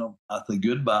mad at them. I say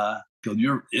goodbye, because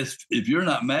if you're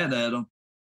not mad at them,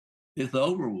 it's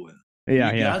over with.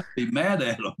 Yeah. You Yeah. got to be mad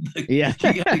at them. Yeah.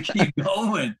 You got to keep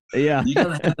going. Yeah. You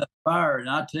got to have that fire, and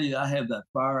I tell you, I have that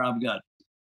fire.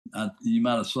 You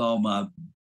might have saw my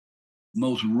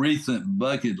most recent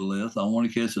bucket list. I want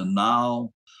to catch a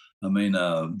Nile,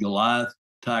 Goliath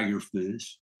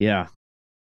tigerfish. Yeah.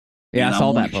 Yeah. I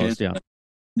saw that post. Yeah.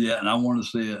 Yeah, and I want to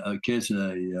see catch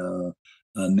a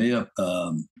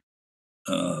Neapolitan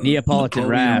Napoleon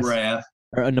wrasse. wrasse.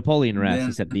 Or a Napoleon wrasse. Then,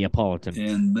 He said Neapolitan.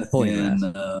 and Napoleon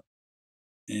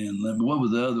and what was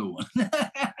the other one?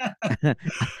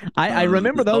 I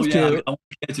remember those two. I want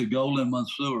to catch a golden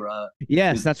Mansour.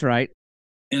 Yes, that's right.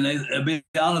 And to be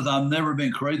honest, I've never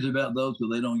been crazy about those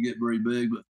because they don't get very big.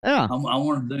 But Yeah. I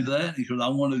want to do that because I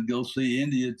want to go see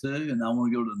India too, and I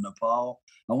want to go to Nepal.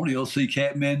 I want to go see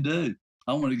Kathmandu.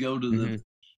 I want to go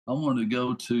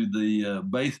to the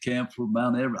base camp for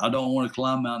Mount Everest. I don't want to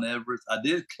climb Mount Everest. I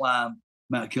did climb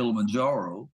Mount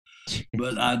Kilimanjaro,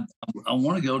 but I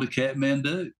want to go to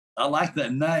Kathmandu. I like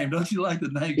that name. Don't you like the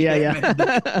name? Yeah,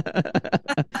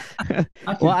 Kathmandu?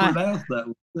 I can pronounce that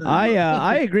one too.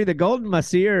 I agree. The golden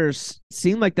Messiers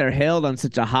seem like they're held on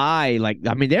such a high, like,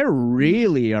 I mean, they're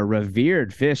really a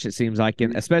revered fish, it seems like,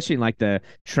 especially in like the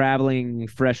traveling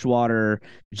freshwater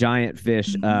giant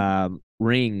fish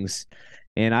rings.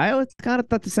 And I always kind of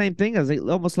thought the same thing, as it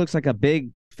almost looks like a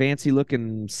big fancy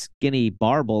looking skinny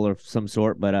barbel of some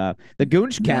sort. But the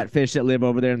goonch catfish that live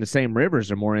over there in the same rivers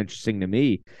are more interesting to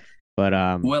me. But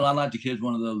well, I like to catch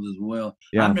one of those as well.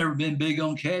 Yeah. I've never been big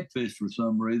on catfish for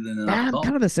some reason, and I'm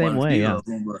kind of the same way. Yeah,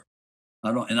 them, but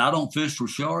I don't fish for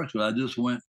sharks, but I just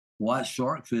went white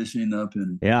shark fishing up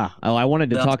in Oh, I wanted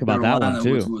to South talk about Carolina, that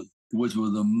one too, which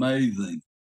was amazing.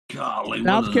 Golly,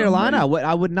 South Carolina.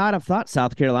 I would not have thought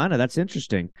South Carolina. That's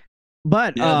interesting.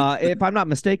 But Yeah, if I'm not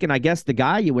mistaken, I guess the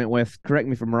guy you went with, correct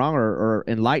me if I'm wrong or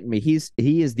enlighten me,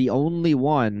 he is the only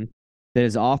one that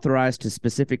is authorized to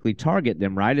specifically target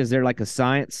them, right? Is there like a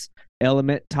science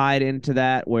element tied into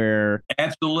that where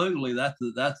absolutely. That's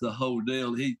the whole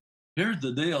deal. Here's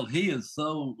the deal. He is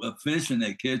so efficient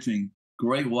at catching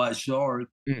great white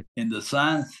sharks, Mm. and the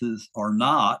sciences are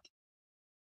not.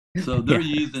 So they're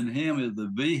Yeah. using him as the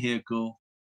vehicle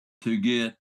to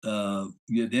get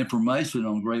information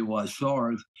on great white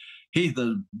sharks. He's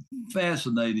a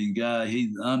fascinating guy.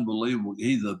 He's unbelievable.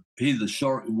 He's a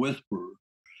shark whisperer,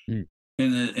 Mm.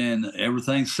 and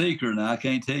everything's secret. Now I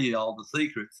can't tell you all the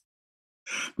secrets,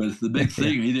 but it's the big Yeah.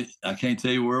 secret. I can't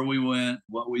tell you where we went,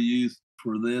 what we used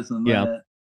for this and Yeah. that.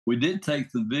 We did take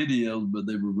some videos, but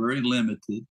they were very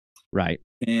limited. Right.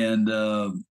 And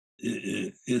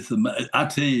it's I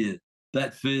tell you,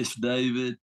 that fish,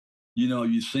 David.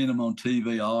 You've seen them on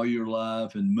TV all your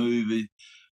life and movies.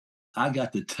 I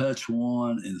got to touch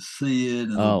one and see it,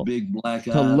 and those Oh, big black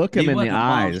to eyes. look He him in the wasn't a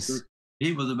eyes. monster.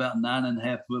 He was about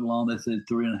 9.5 foot long. They said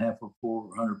 3.5 or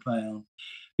 400 pounds.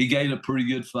 He gave a pretty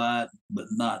good fight, but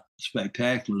not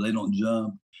spectacular. They don't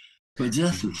jump. But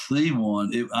just to Mhm. see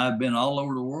one, I've been all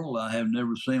over the world. I have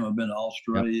never seen them. I've been to Yep.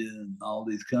 Australia and all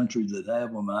these countries that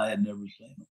have them, and I had never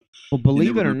seen them. Well, And it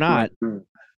believe was it or a great not, trip.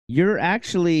 you're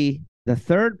actually the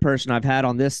third person I've had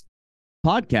on this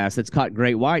podcast that's caught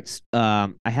great whites. I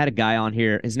had a guy on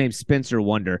here. His name's Spencer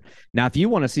Wonder. Now, if you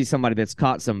want to see somebody that's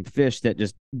caught some fish that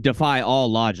just defy all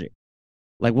logic,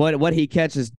 like what he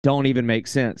catches don't even make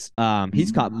sense.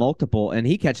 He's Mhm. caught multiple, and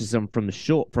he catches them from the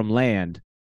shore, from land.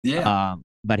 Yeah,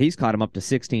 But he's caught them up to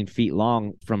 16 feet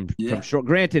long from yeah. shore.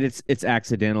 Granted, it's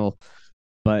accidental,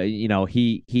 but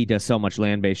he does so much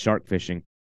land based shark fishing.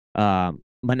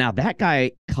 But now that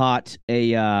guy caught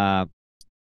a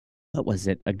what was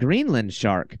it? A Greenland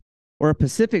shark or a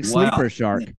Pacific Wow. sleeper Yeah.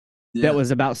 shark that Yeah.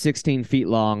 was about 16 feet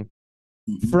long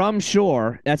Mhm. from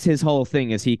shore. That's his whole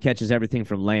thing is he catches everything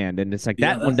from land. And it's like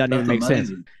Yeah, that one doesn't even that's make sense.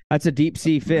 amazing. That's a deep That's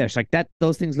sea amazing. fish. Like that,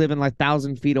 those things live in like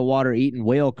 1,000 feet of water eating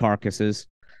whale carcasses.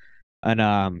 And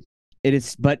it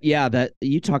is, but yeah, that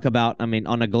you talk about, I mean,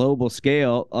 on a global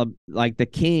scale, like the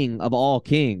king of all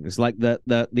kings, like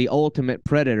the ultimate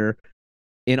predator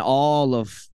in all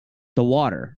of the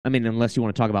water. I mean, unless you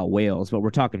want to talk about whales, but we're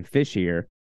talking fish here.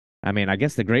 I mean, I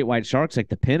guess the great white shark's like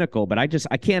the pinnacle, but I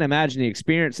can't imagine the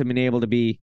experience of being able to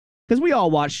be, because we all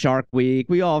watch Shark Week,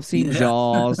 we all have seen Yeah,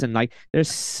 Jaws, and like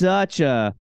there's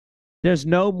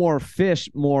no more fish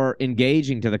more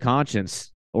engaging to the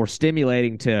conscience or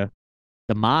stimulating to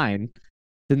the mind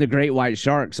than the great white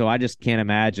shark. So I just can't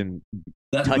imagine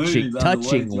that touching movie, by the way,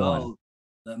 touching one. Jaws.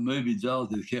 That movie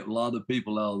Jaws has kept a lot of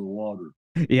people out of the water.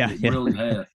 Yeah, It yeah. really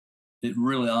has. It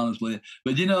really, honestly.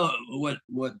 But you know what?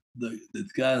 What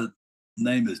this guy's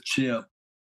name is Chip.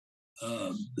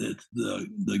 It's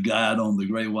the guide on the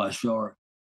great white shark.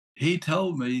 He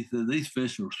told me, he said these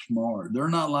fish are smart. They're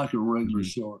not like a regular Mhm.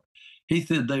 shark. He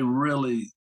said they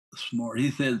really smart.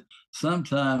 He said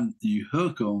sometimes you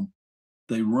hook them,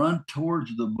 they run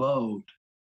towards the boat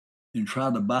and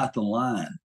try to bite the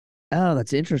line. Oh,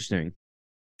 that's interesting.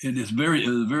 And it was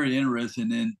very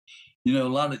interesting. And a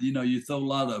lot of you throw a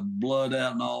lot of blood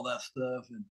out and all that stuff,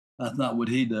 and that's not what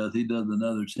he does. He does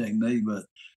another technique, but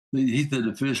he said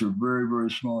the fish are very very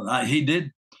smart.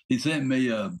 He sent me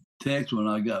a text when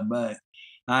I got back.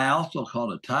 I also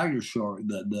caught a tiger shark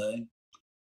that day.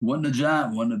 Wasn't a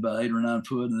giant one, about 8 or 9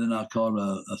 foot, and then I caught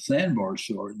a sandbar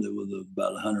shark that was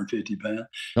about 150 pounds.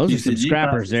 Those He are some said, "You guys,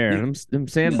 scrappers there. Them yeah,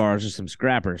 sandbars are some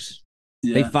scrappers.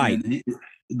 They yeah," fight. and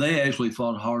they actually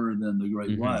fought harder than the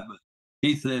great Hmm. white. But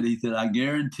he said, "I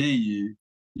guarantee you,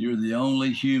 you're the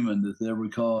only human that's ever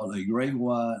caught a great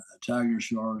white, a tiger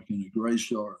shark, and a gray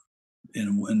shark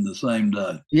in the same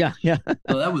day." Yeah, yeah,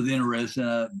 So that was interesting.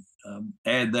 I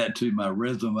add that to my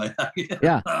resume, I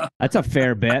yeah. guess. That's a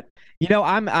fair bet.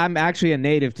 I'm actually a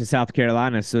native to South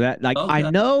Carolina, so that like I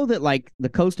Okay. know that like the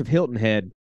coast of Hilton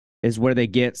Head is where they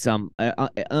get some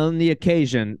on the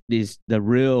occasion these the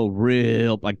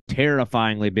real like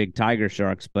terrifyingly big tiger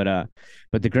sharks, but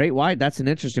the great white, that's an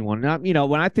interesting one. Now,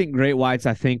 when I think great whites,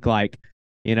 I think like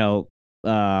you know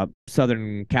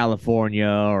Southern California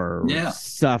or Yeah.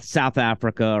 South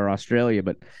Africa or Australia,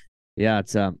 but yeah,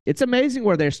 it's amazing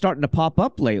where they're starting to pop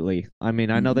up lately. I mean,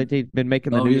 I know Mhm. they've been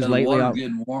making the Oh news yeah, the lately. water's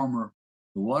getting warmer.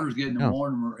 The water's getting Oh,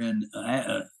 warmer, and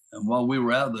while we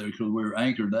were out there, because we were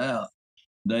anchored out,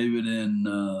 David, and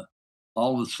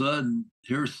all of a sudden,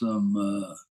 here's some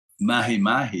mahi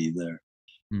mahi there,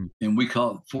 hmm. and we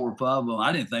caught 4 or 5 of them.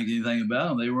 I didn't think anything about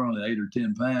them; they were only 8 or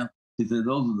 10 pounds. He said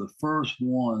those are the first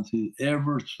ones he'd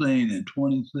ever seen in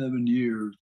 27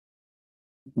 years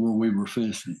where we were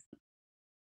fishing.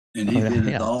 And Oh, he said it's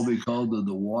yeah. all because of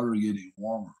the water getting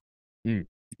warmer. Mm,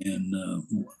 And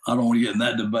I don't want to get in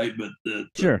that debate, but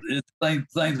sure. things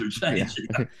are Yeah. changing.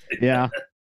 Yeah.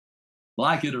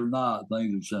 Like it or not,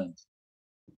 things have changed.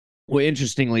 Well,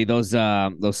 interestingly, those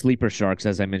sleeper sharks,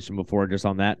 as I mentioned before, just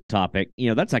on that topic,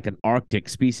 that's like an Arctic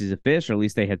species of fish, or at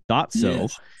least they had thought so.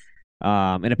 Yes.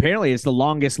 And apparently, it's the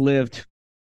longest lived,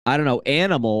 I don't know,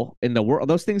 animal in the world.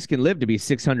 Those things can live to be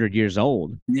 600 years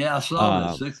old. Yeah, I saw that.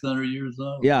 Uh, 600 years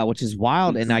old. yeah, which is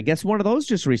wild. And I guess one of those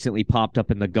just recently popped up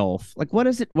in the Gulf. Like, what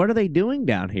is it? What are they doing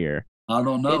down here? I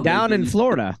don't know. Down in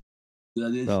Florida. So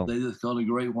They just caught a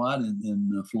great white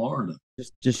in Florida.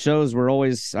 just shows we're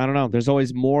always, I don't know, there's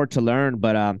always more to learn.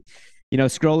 But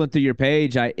scrolling through your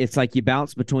page, it's like you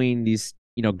bounce between these,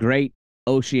 great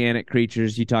oceanic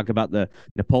creatures. You talk about the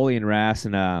Napoleon wrasse,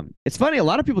 and it's funny, a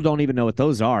lot of people don't even know what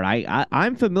those are.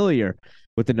 I'm familiar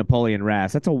with the Napoleon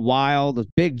wrasse. That's a wild,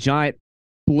 big, giant,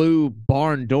 blue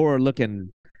barn door looking.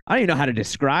 I don't even know how to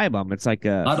describe them. It's like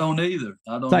I don't either.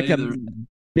 it's like either. a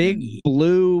big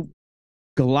blue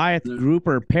Goliath There-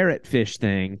 grouper parrotfish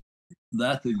thing.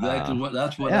 That's exactly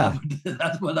Yeah.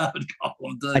 that's what I would call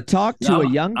them. Too. I talked to a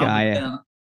young guy.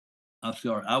 I'm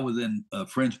sorry. I was in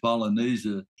French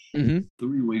Polynesia Mhm.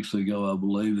 3 weeks ago, I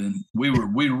believe, and we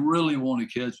really want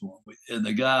to catch one. And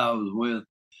the guy I was with,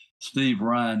 Steve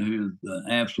Ryan, who is an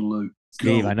absolute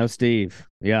Steve, goat. I know Steve.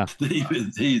 Yeah. Steve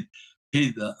is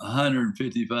he's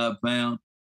 155 pounds.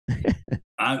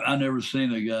 I never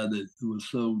seen a guy that was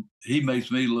so. He makes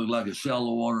me look like a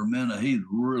shallow water minnow. He's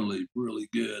really, really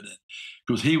good,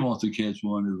 because he wants to catch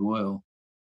one as well.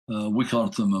 We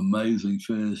caught some amazing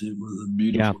fish. It was a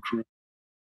beautiful trip.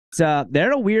 So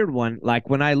they're a weird one. Like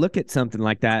when I look at something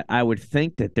like that, I would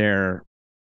think that they're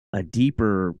a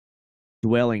deeper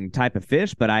dwelling type of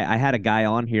fish. But I had a guy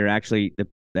on here, actually,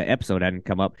 the episode hadn't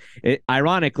come up.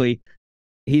 Ironically,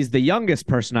 he's the youngest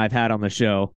person I've had on the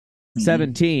show,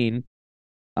 17.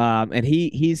 And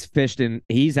he's fished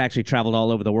he's actually traveled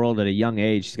all over the world at a young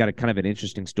age. He's got a kind of an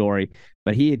interesting story,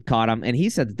 but he had caught him, and he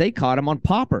said that they caught him on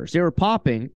poppers. They were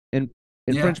popping in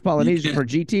French Polynesia for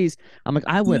GTs. I'm like,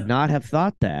 I would not have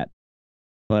thought that,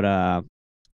 but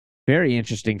very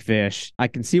interesting fish. I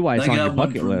can see why it's on your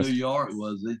bucket list. New York,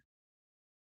 was he?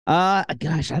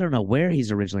 Gosh, I don't know where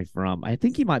he's originally from. I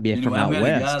think he might be from out west.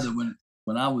 A guy that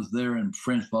when I was there in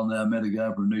French Polynesia, I met a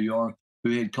guy from New York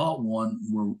who had caught one.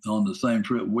 We're on the same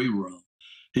trip we were on.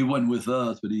 He wasn't with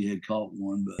us, but he had caught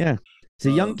one. But yeah, it's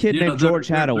a young kid named George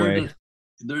Hadaway.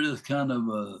 They're just kind of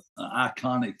an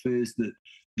iconic fish that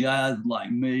guys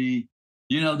like me,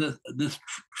 this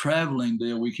traveling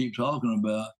deal we keep talking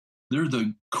about. There's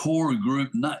a core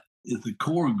group, it's a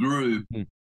core group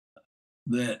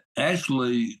that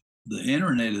actually the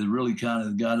internet has really kind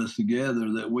of got us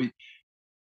together. That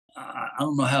I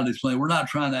don't know how to explain. We're not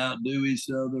trying to outdo each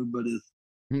other, but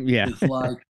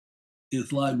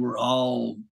it's like we're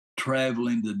all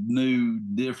traveling to new,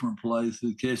 different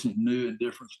places, catching new and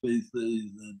different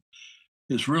species, and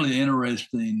it's really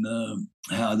interesting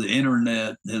how the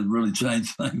internet has really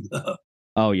changed things up.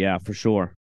 Oh yeah, for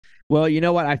sure. Well, you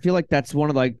know what? I feel like that's one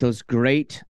of like those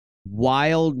great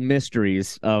wild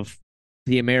mysteries of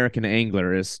the American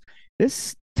angler is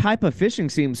this type of fishing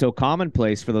seems so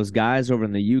commonplace for those guys over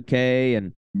in the UK,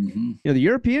 and the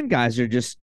European guys are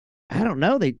just, I don't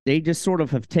know, they just sort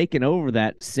of have taken over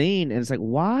that scene, and it's like,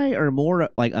 why are more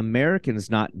like Americans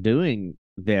not doing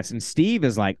this? And Steve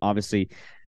is like, obviously,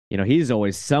 he's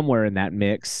always somewhere in that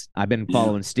mix. I've been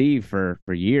following Steve for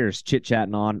years,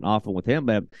 chit-chatting on often with him,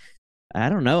 but I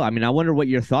don't know. I mean, I wonder what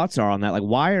your thoughts are on that. Like,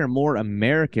 why are more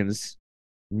Americans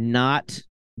not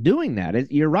doing that?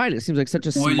 You're right. It seems like such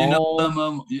a small. Some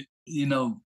of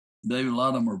them, David, a lot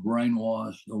of them are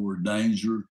brainwashed over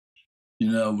danger.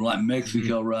 Like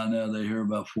Mexico right now, they hear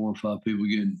about 4 or 5 people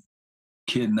getting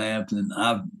kidnapped, and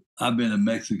I've been in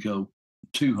Mexico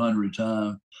 200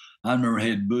 times. I remember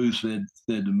had Boo said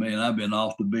to me, and I've been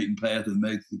off the beaten path in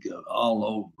Mexico, all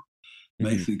over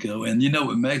Mexico. And you know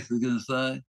what Mexicans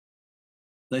say?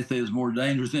 They say it's more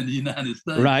dangerous in the United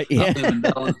States. Right. Yeah. I live in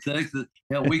Dallas, Texas.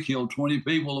 Hell, we kill 20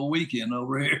 people a weekend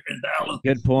over here in Dallas.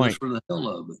 Good point. Just for the hell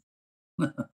of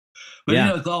it.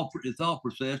 But it's all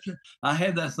perception. I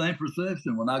have that same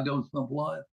perception when I go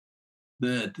someplace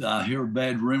that I hear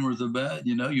bad rumors about.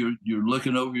 You're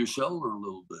looking over your shoulder a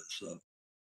little bit. So.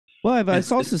 Well,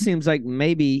 it also seems like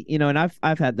maybe, and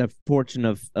I've had the fortune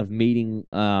of meeting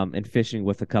and fishing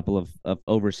with a couple of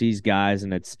overseas guys,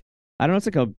 and I don't know, it's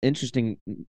like an interesting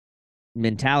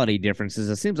mentality differences.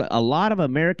 It seems like a lot of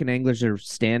American anglers are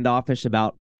standoffish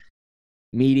about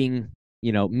meeting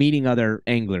other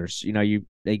anglers.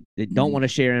 They don't want to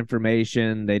share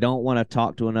information. They don't want to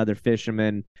talk to another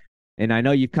fisherman. And I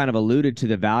know you've kind of alluded to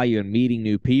the value in meeting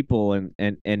new people and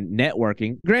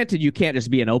networking. Granted, you can't just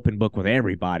be an open book with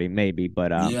everybody, maybe, but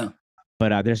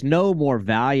there's no more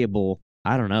valuable,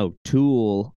 I don't know,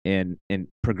 tool in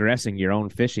progressing your own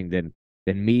fishing than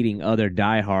meeting other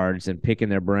diehards and picking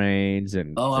their brains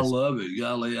and Oh, I just, love it.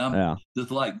 Golly, I'm yeah. just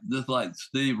like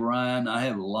Steve Ryan. I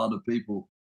have a lot of people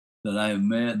that I have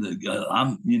met that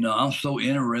I'm so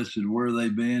interested where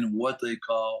they've been, what they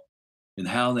caught, and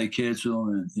how they catch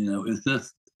them, and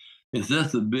it's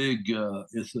just a big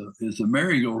it's a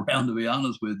merry-go-round, to be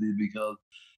honest with you, because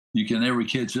you can never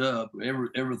catch up.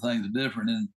 Everything's different,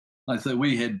 and like I said,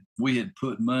 we had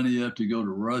put money up to go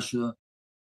to Russia.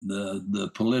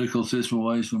 The political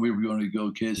situation, we were going to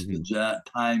go catch the Mhm. giant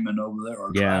taimen over there,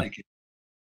 or try Yeah. to catch.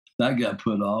 That got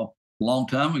put off. A long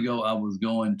time ago, I was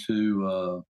going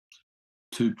to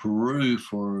Peru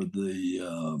for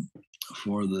the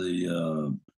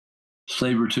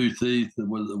saber-tooth teeth,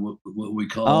 what we Oh,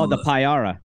 call the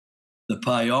Payara. the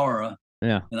payara,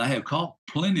 Yeah. and I have caught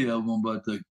plenty of them. But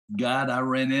the guide I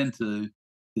ran into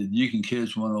said you can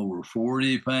catch one over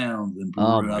 40 pounds in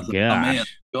Oh Peru. And I my said, I'm in,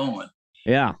 gosh. going.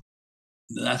 Yeah.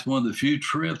 That's one of the few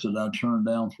trips that I turned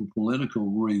down for political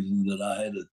reasons, that I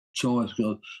had a choice,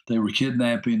 because they were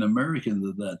kidnapping Americans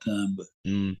at that time. But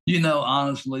Mm.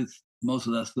 honestly, most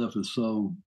of that stuff is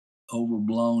so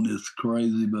overblown. It's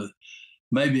crazy, but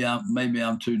maybe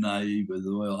I'm too naive as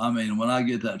well. I mean, when I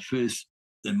get that fish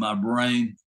in my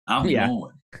brain, I'm Yeah.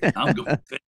 going. I'm going.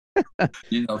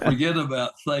 Forget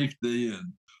about safety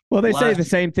and Well, they say life. the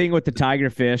same thing with the tiger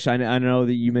fish. I know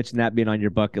that you mentioned that being on your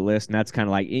bucket list, and that's kind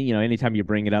of like, anytime you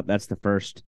bring it up, that's the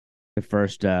first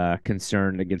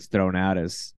concern that gets thrown out Well,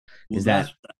 is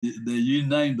that. you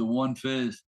named the one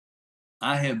fish.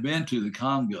 I have been to the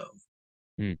Congo,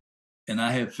 Hmm. and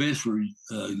I have fished for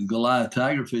Goliath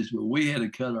tigerfish, but we had to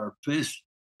cut our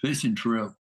fishing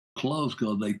trip close,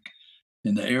 because they,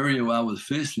 in the area where I was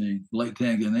fishing, Lake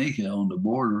Tanganyika on the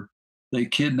border, they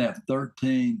kidnapped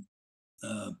 13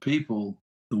 people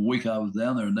the week I was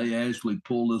down there, and they actually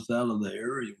pulled us out of the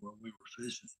area where we were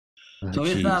fishing. Oh, So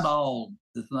jeez. it's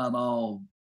not all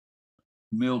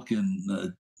milk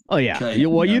and Oh yeah. cake.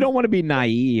 Well, you don't want to be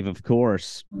naive, of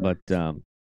course, but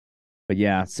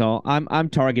yeah. So I'm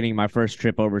targeting my first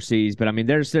trip overseas, but I mean,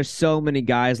 there's so many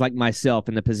guys like myself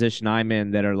in the position I'm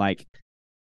in that are like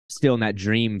still in that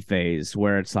dream phase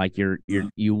where it's like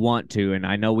you want to, and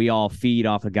I know we all feed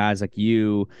off of guys like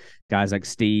you, guys like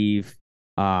Steve,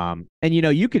 and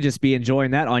you could just be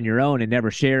enjoying that on your own and never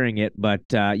sharing it, but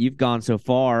you've gone so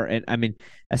far, and I mean,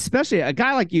 especially a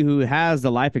guy like you who has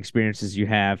the life experiences you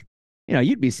have,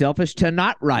 you'd be selfish to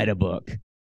not write a book.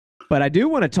 But I do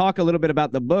want to talk a little bit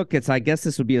about the book. I guess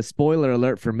this would be a spoiler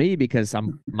alert for me because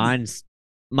mine's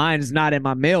not in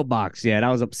my mailbox yet. I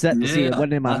was upset to see it Yeah,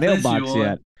 wasn't in my I think you mailbox would.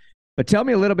 yet. But tell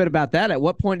me a little bit about that. At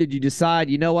what point did you decide,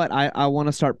 you know what, I want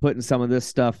to start putting some of this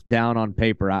stuff down on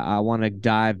paper? I want to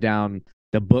dive down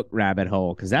the book rabbit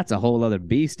hole, because that's a whole other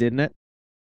beast, isn't it?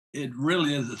 It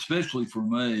really is, especially for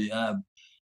me. I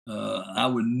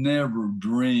would never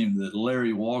dream that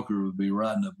Larry Walker would be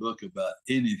writing a book about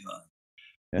anything.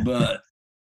 But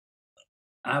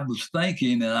I was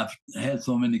thinking, and I've had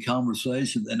so many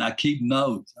conversations, and I keep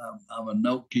notes. I'm a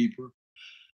note keeper,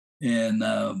 and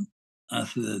I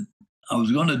said I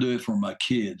was going to do it for my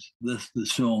kids, just to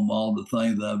show them all the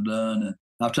things I've done. And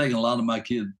I've taken a lot of my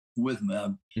kids with me.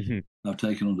 Mhm. I've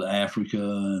taken them to Africa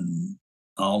and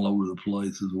all over the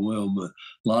place as well, but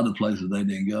a lot of places they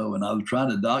didn't go. And I was trying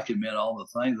to document all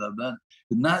the things I've done.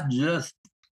 But not just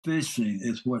fishing,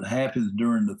 it's what happens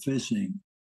during the fishing,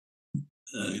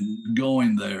 uh,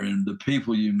 going there, and the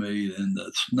people you meet, and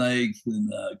the snakes and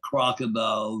the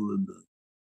crocodiles, and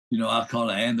I caught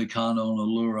an anaconda on a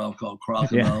lure. I've caught Yeah.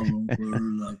 crocodiles on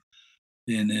lures.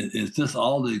 And it's just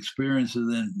all the experiences.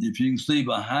 And if you can see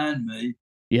behind me,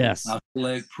 Yes. I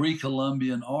collect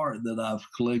pre-Columbian art that I've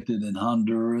collected in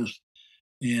Honduras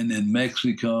and in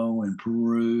Mexico and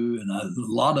Peru, and a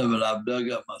lot of it I've dug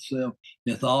up myself.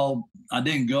 It's all, I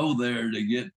didn't go there to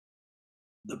get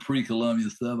the pre-Columbian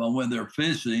stuff. I went there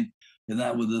fishing, and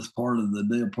that was just part of the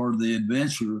deal, part of the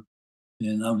adventure.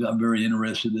 And I've got very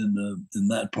interested in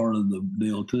that part of the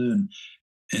deal too.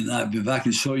 If I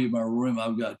could show you my room,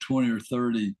 I've got 20 or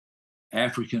 30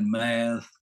 African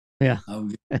masks. Yeah.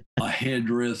 I've got my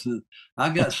headdresses. I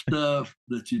got stuff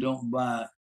that you don't buy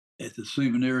at the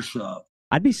souvenir shop.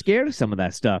 I'd be scared of some of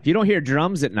that stuff. You don't hear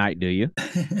drums at night, do you?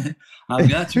 I've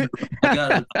got your.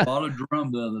 I bought a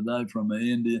drum the other day from an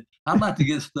Indian. I like to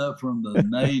get stuff from the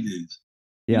natives.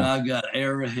 Yeah. I got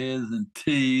arrowheads and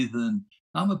teeth, and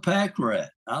I'm a pack rat.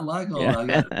 I like all Yeah.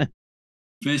 that. I got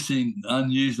fishing,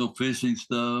 unusual fishing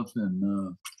stuff,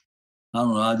 and I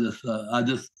don't know. I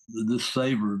just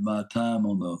savored my time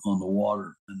on the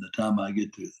water and the time I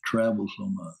get to travel so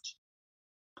much.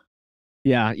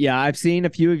 Yeah, yeah. I've seen a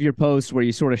few of your posts where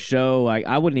you sort of show like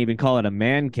I wouldn't even call it a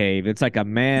man cave. It's like a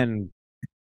man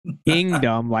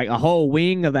kingdom, like a whole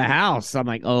wing of the house. I'm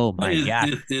like, oh my God.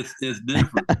 It's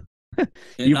different, and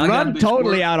You've I got to run be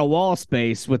totally square. out of wall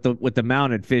space with the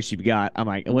mounted fish you've got. I'm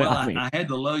like, well, Well, I mean, I had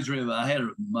the luxury of I had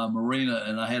my marina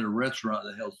and I had a restaurant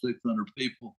that held 600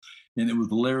 people, and it was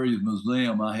Larry's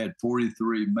Museum. I had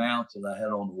 43 mounts that I had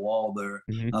on the wall there.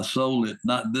 mhm. I sold it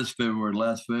not this February,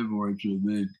 last February to a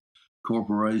big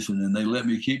corporation, and they let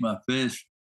me keep my fish.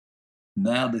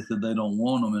 Now they said they don't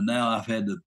want them, and now I've had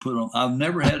to put them. I've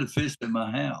never had a fish at my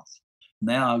house.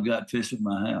 Now I've got fish at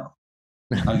my house.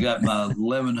 I got my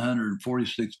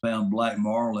 1,146-pound black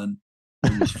marlin.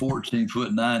 It was 14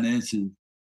 foot 9 inches.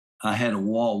 I had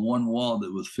one wall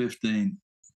that was 15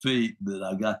 feet that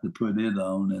I got to put it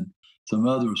on, and some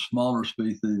other smaller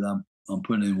species I'm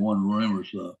putting in one room or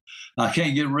so. I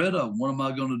can't get rid of them. What am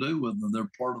I going to do with them? They're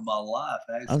part of my life,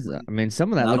 actually. I mean,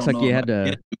 some of And that I looks don't like know you if had I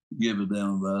to. can give a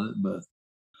damn about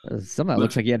it, Some of that but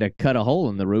looks like you had to cut a hole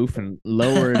in the roof and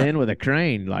lower it in with a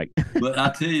crane. Like, but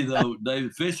I tell you though,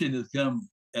 David, fishing has come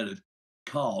at a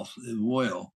cost as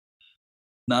well.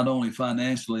 Not only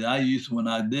financially, I used to, when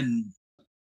I didn't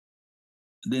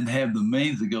have the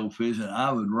means to go fishing,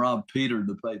 I would rob Peter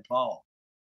to pay Paul.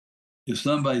 If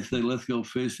somebody say, let's go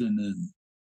fishing in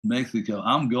Mexico,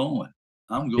 I'm going.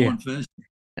 I'm yeah, going fishing.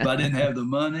 If I didn't have the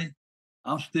money,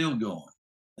 I'm still going.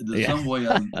 There's yeah, some way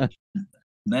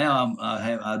now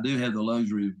I do have the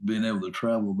luxury of being able to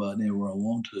travel about anywhere I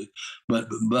want to. But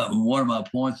one of my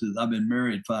points is I've been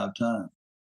married 5 times.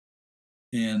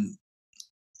 And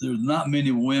there's not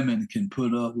many women can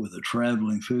put up with a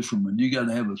traveling fisherman. You got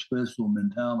to have a special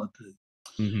mentality.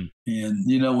 hmm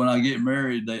And when I get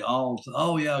married, they all say,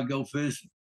 "Oh yeah, I'll go fishing."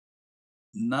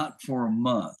 Not for a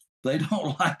month. They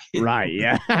don't like it right,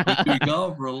 yeah, when you're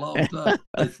gone for a long time.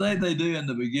 They say they do in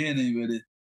the beginning, but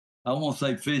I won't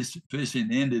say fishing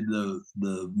ended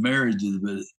the marriages,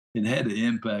 but it had an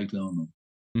impact on them.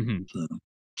 hmm So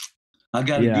I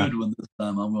got a yeah, good one this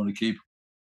time. I'm going to keep.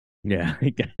 yeah.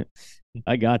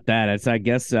 I got that. It's I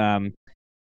guess I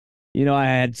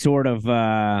had sort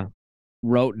of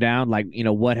wrote down like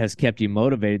what has kept you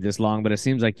motivated this long, but it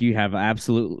seems like you have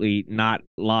absolutely not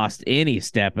lost any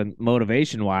step in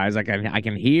motivation wise. Like I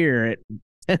can hear it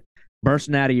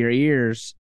bursting out of your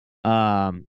ears.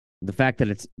 Um, the fact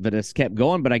that it's kept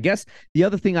going, but I guess the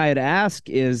other thing I had asked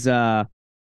is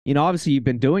obviously you've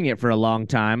been doing it for a long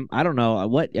time. I don't know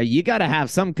what you got to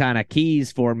have some kind of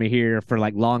keys for me here for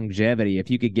like longevity. If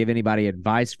you could give anybody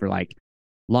advice for like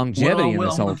Well, I longevity in will.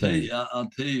 this I'm whole going to tell thing. you. I'll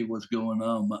tell you what's going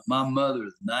on. My mother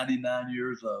is 99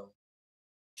 years old.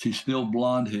 She's still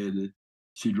blonde headed.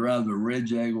 She drives a red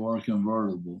Jaguar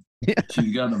convertible.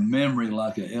 She's got a memory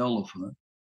like an elephant,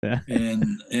 Yeah.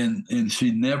 and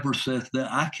she never sits down.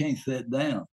 I can't sit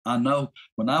down. I know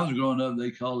when I was growing up, they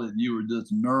call it you were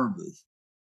just nervous,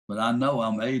 but I know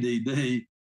I'm ADD,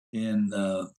 and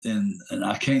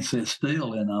I can't sit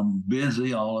still, and I'm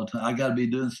busy all the time. I got to be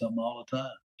doing something all the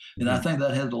time, and I Mhm. think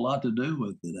that has a lot to do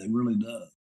with it. It really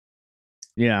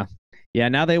Yeah. Yeah,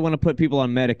 now they want to put people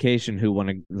on medication who want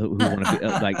to be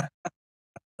does. like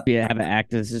have an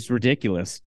act. It's just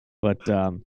ridiculous. But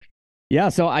yeah,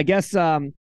 so I guess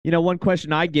one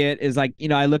question I get is like,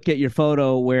 I look at your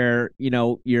photo where,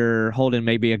 you're holding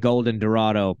maybe a golden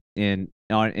dorado in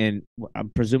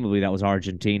presumably that was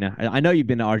Argentina. I know you've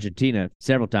been to Argentina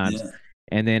several times. Yeah.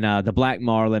 And then the black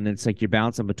marlin, it's like you're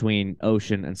bouncing between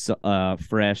ocean and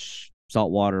fresh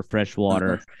saltwater, fresh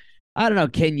water. I don't know.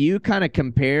 Can you kind of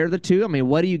compare the two? I mean,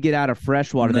 what do you get out of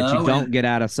freshwater that you No, don't get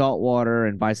out of saltwater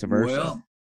and vice versa?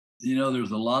 well,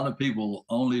 there's a lot of people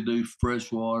only do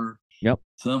freshwater. Yep.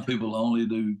 Some people only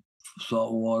do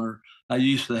salt water. I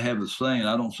used to have a saying,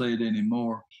 I don't say it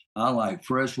anymore. I like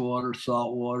freshwater,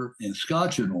 salt water, and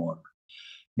scotch and water.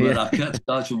 But Yeah. I cut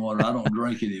scotch and water. I don't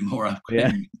drink anymore. I've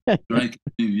Yeah. quit drinking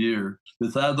a few years.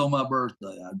 Besides on my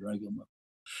birthday, I drank them.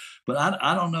 But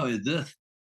I don't know. Is this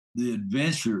the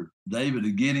adventure, David,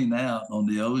 of getting out on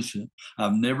the ocean?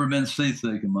 I've never been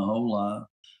seasick in my whole life.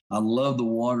 I love the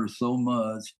water so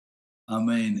much. I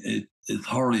mean,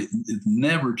 it's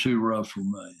never too rough for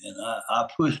me, and I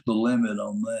push the limit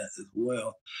on that as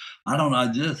well. I don't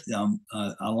know.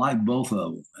 I like both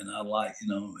of them, and I like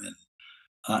and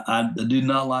I do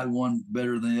not like one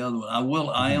better than the other one. I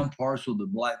Mhm. am partial to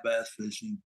black bass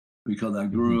fishing because I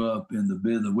Mhm. grew up in the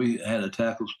business. We had a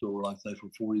tackle store, like I say, for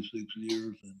 46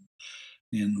 years,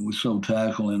 and we sold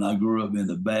tackle, and I grew up in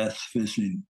the bass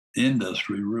fishing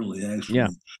industry, really, Yeah.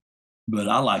 actually. but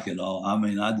I like it all. I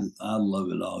mean, I love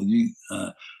it all.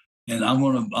 And I'm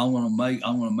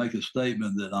gonna make a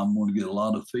statement that I'm gonna get a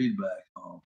lot of feedback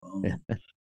on.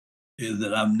 Is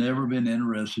that I've never been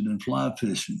interested in fly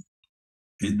fishing.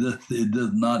 It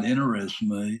does not interest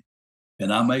me.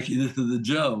 And I make this is a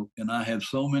joke, and I have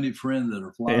so many friends that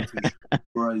are fly fishing.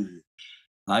 Crazy.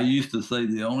 I used to say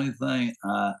the only thing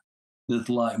I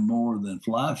dislike more than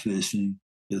fly fishing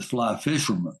is fly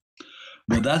fishermen.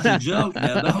 But that's a joke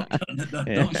now.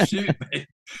 Don't shoot me.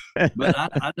 But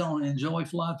I don't enjoy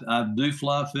fly. I do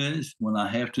fly fish when I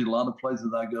have to. A lot of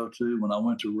places I go to. When I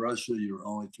went to Russia, you're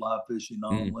only fly fishing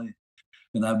only.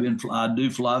 And I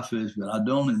do fly fish, but I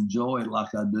don't enjoy it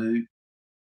like I do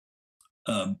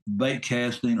bait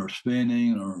casting or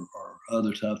spinning or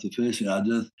other types of fishing. I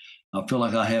feel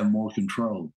like I have more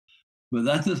control. But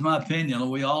that's just my opinion.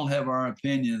 We all have our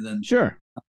opinions, and sure.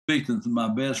 I speak to my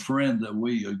best friend that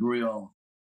we agree on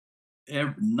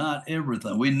not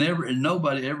everything.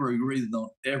 Nobody ever agrees on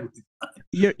everything.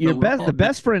 The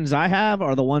best friends I have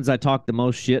are the ones I talk the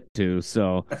most shit to.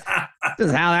 So this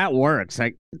is how that works.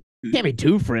 Like, can't be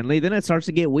too friendly, then it starts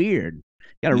to get weird.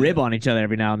 Got to rib on each other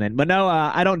every now and then. But no,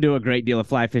 I don't do a great deal of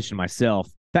fly fishing myself.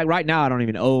 In fact, right now I don't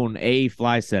even own a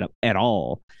fly setup at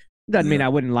all. Doesn't mean I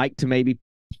wouldn't like to maybe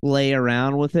play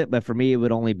around with it, but for me it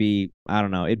would only be, I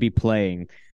don't know, it'd be playing.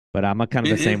 But I'm kind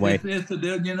of the same way. It's the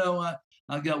deal. You know,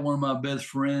 I got one of my best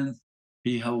friends.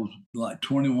 He holds like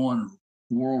 21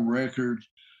 world records,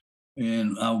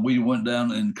 and we went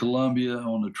down in Colombia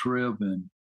on a trip, and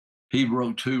he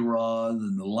broke 2 rods,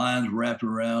 and the lines wrapped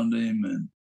around him, and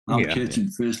I'm catching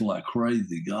fish like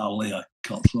crazy. Golly, I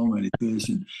caught so many fish,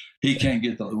 and he can't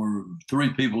get there were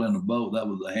 3 people in the boat. That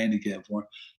was a handicap for him.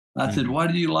 I said, "Why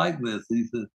do you like this?" He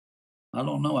said, "I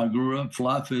don't know. I grew up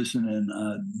fly fishing, and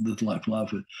I just like fly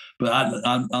fishing. But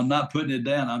I'm not putting it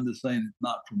down. I'm just saying it's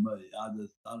not for me. I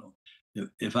don't.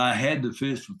 If I had to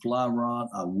fish for fly rod,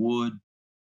 I would,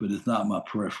 but it's not my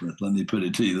preference. Let me put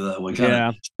it to you that way. Kind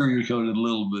of sugarcoat it a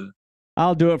little bit.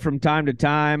 I'll do it from time to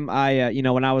time.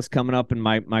 When I was coming up, and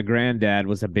my granddad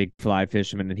was a big fly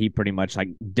fisherman, and he pretty much like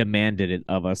demanded it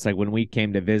of us. Like when we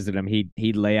came to visit him,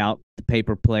 he'd lay out the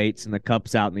paper plates and the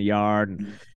cups out in the yard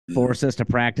and force us to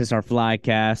practice our fly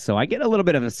cast. So I get a little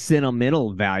bit of a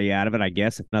sentimental value out of it, I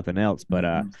guess, if nothing else. But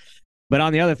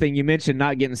on the other thing, you mentioned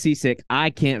not getting seasick. I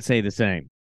can't say the same.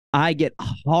 I get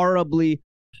horribly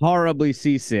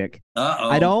seasick.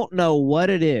 I don't know what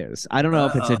it is. I don't know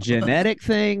if it's a genetic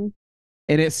thing.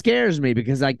 And it scares me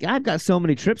because I've got so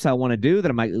many trips I want to do that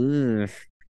I'm like, ugh.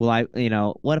 Well,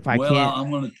 what if I can't? Well,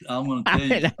 I'm gonna tell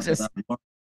you,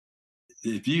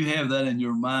 if you have that in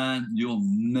your mind, you'll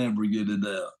never get it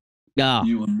out. No,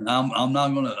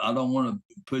 I don't want to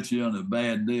put you on a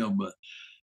bad deal, but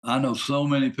I know so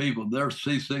many people they're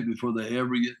seasick before they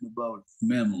ever get in the boat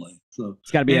mentally. So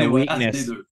it's got to be a weakness.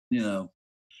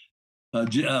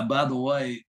 By the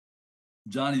way,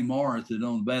 Johnny Morris that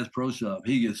owns Bass Pro Shop,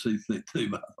 he gets seasick too,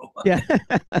 by the way.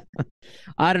 Yeah.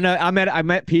 I don't know. I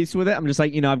met peace with it. I'm just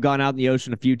like, I've gone out in the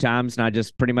ocean a few times, and I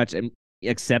just pretty much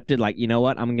accepted, like, you know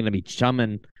what? I'm going to be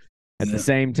chumming at the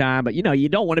same time. But, you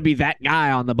don't want to be that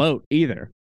guy on the boat either.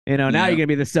 Now you're going to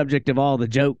be the subject of all the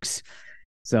jokes.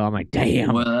 So I'm like,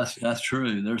 damn. Well, that's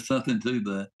true. There's something to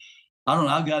that. I don't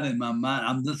know. I got it in my mind.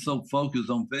 I'm just so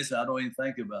focused on fishing, I don't even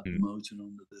think about the motion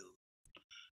on the deal.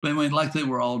 But I mean, like they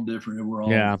were all different. We're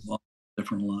all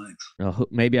different likes. Oh,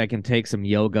 maybe I can take some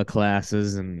yoga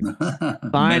classes and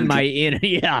find my inner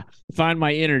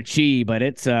chi. But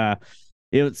it's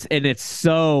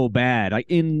so bad.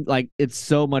 It's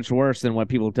so much worse than what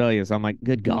people tell you. So I'm like,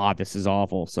 good God, this is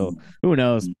awful. So who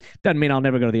knows? Doesn't mean I'll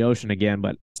never go to the ocean again,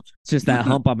 but it's just that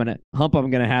hump I'm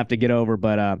gonna have to get over.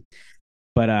 But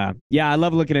I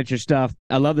love looking at your stuff.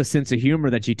 I love the sense of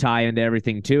humor that you tie into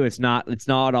everything too. It's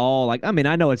not all like, I mean,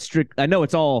 I know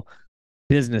it's all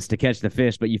business to catch the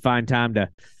fish, but you find time to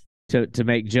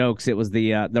make jokes. It was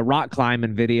the rock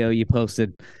climbing video you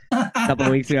posted a couple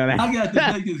of weeks ago. I got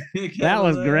the biggest kick that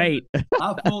was great.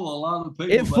 I fool a lot of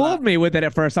people. It fooled me with it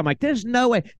at first. I'm like, there's no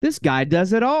way this guy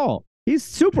does it all. He's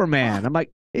Superman. I'm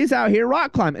like, he's out here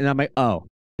rock climbing, and I'm like, oh.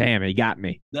 Damn, he got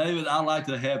me. David, I like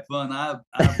to have fun.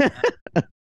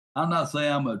 I'm not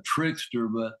saying I'm a trickster,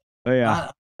 but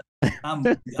I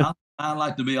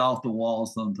like to be off the wall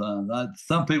sometimes.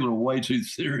 Some people are way too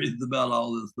serious about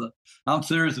all this stuff. I'm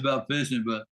serious about fishing,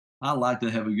 but I like to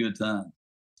have a good time.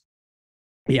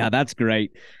 Yeah, that's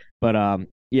great. But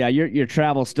your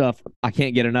travel stuff, I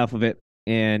can't get enough of it.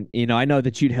 And I know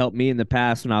that you'd helped me in the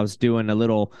past when I was doing a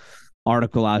little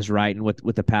article I was writing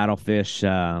with the paddlefish.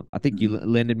 I think you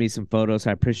lended me some photos.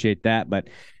 I appreciate that. But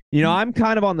I'm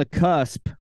kind of on the cusp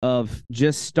of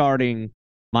just starting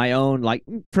my own, like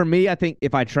for me, I think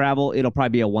if I travel, it'll probably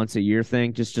be a once a year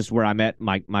thing, just where I'm at.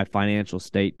 My financial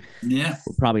state Yeah.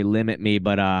 will probably limit me,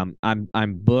 but I'm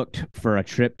booked for a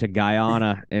trip to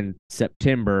Guyana in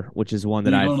September, which is one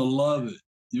that You're I going to love it.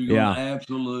 You're going yeah to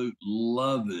absolutely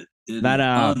love it. It that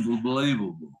is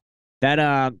unbelievable.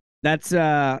 that's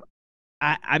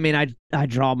I mean I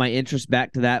draw my interest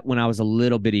back to that when I was a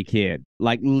little bitty kid.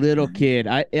 Like little kid.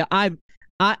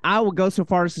 I will go so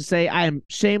far as to say I am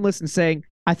shameless in saying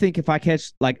I think if I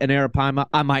catch like an arapaima,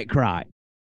 I might cry.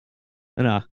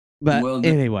 But Well,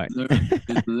 anyway.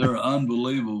 they're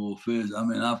unbelievable fish. I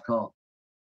mean, I've caught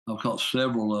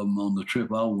several of them on the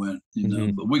trip I went,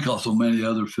 but we caught so many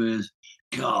other fish.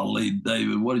 Golly,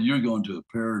 David, you're going to a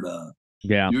paradise.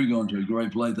 Yeah. You're going to a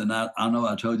great place. And I know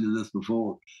I told you this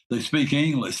before. They speak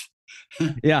English.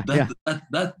 Yeah. That's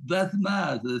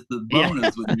nice. It's the Yeah.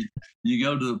 bonus when you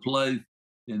go to a place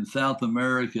in South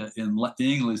America and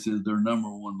English is their number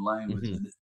one language. And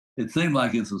it seems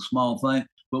like it's a small thing,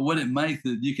 but what it makes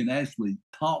is you can actually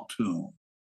talk to them.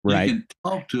 Right. You can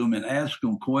talk to them and ask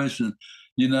them questions.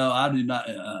 I do not,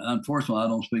 unfortunately, I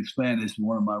don't speak Spanish.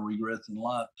 One of my regrets in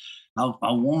life.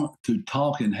 I want to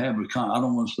talk and have I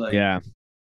don't want to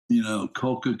say,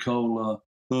 Coca-Cola,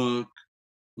 hook,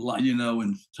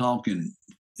 and talking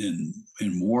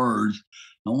in words.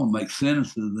 I want to make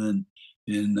sentences. And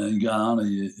in Guyana,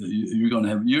 you're going to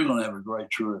have a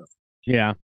great trip.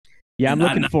 Yeah. Yeah. I'm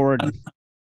looking forward.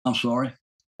 I'm sorry.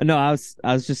 No, I was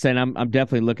just saying I'm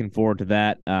definitely looking forward to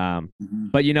that.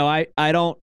 But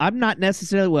I'm not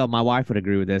necessarily, well, my wife would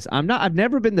agree with this. I've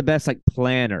never been the best like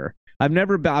planner.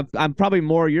 I'm probably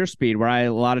more your speed where a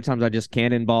lot of times I just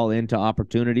cannonball into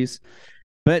opportunities.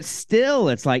 But still,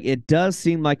 it's like it does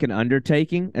seem like an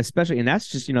undertaking, especially, and that's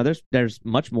just there's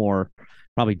much more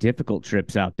probably difficult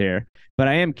trips out there. But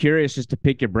I am curious just to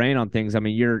pick your brain on things. I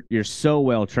mean, you're so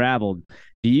well traveled.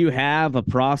 Do you have a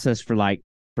process for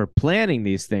planning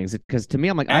these things? Because to me,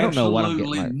 I'm like, I don't know what I'm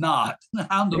getting. Absolutely not.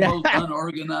 I'm the most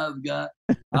unorganized guy.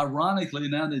 Ironically,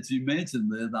 now that you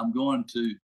mentioned this, I'm going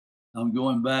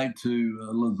back to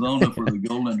Lazona for the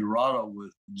Golden Dorado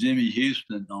with Jimmy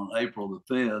Houston on April the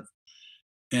 5th.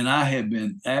 And I have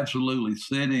been absolutely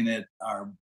sitting at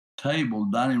our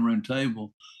dining room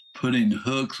table, putting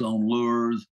hooks on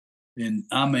lures. And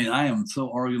I mean, I am so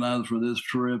organized for this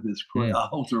trip. It's crazy. I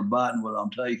hope they're biting what I'm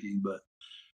taking, but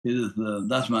it is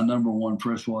that's my number one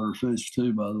freshwater fish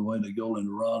too, by the way, the Golden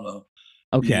Dorado.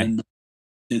 Okay. And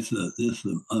it's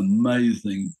an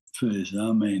amazing fish.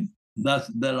 I mean, that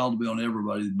ought to be on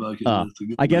everybody's bucket list.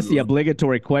 I guess the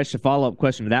obligatory follow-up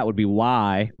question to that would be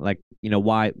why? Like,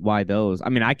 why those? I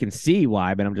mean, I can see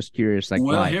why, but I'm just curious, like,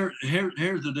 well, why?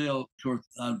 Here's the deal. Of course,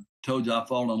 I told you I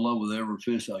fall in love with every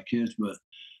fish I catch, but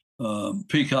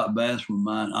peacock bass were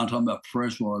mine. I'm talking about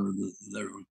freshwater.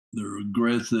 They're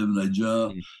aggressive and they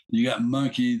jump. You got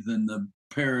monkeys and the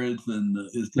parrots, and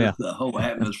it's just the whole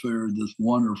atmosphere is just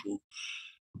wonderful.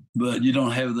 But you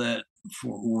don't have that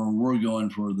for where we're going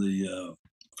for the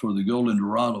Golden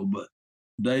Dorado. But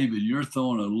David, you're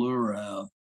throwing a lure out,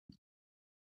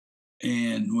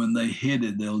 and when they hit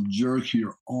it, they'll jerk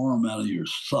your arm out of your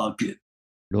socket.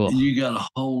 And you got to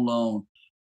hold on.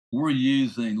 We're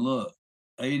using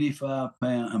 80 to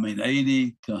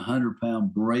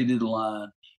 100-pound braided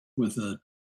line with a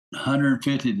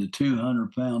 150 to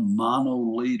 200-pound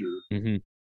mono leader.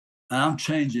 I'm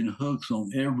changing hooks on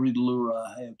every lure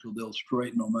I have till they'll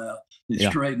straighten them out. They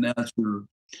straighten out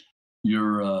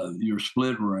your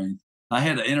split ring. I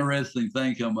had an interesting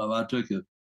thing come up. I took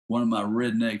one of my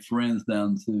redneck friends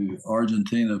down to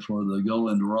Argentina for the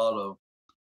Golden Dorado,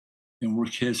 and we're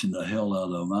catching the hell out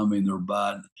of them. I mean, they're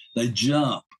biting. They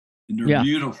jump, and they're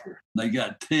beautiful. They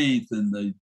got teeth, and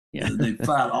they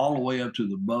fight all the way up to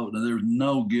the boat, and there's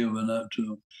no giving up to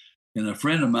them. And a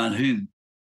friend of mine who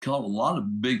caught a lot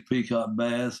of big peacock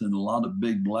bass and a lot of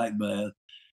big black bass,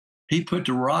 he put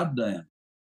the rod down.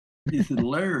 He said,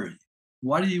 Larry,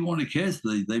 why do you want to catch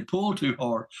these? They pull too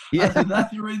hard. I said,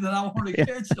 that's the reason I want to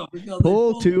catch them, because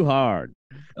pull too hard.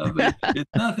 I mean,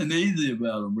 it's nothing easy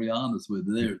about them, to be honest with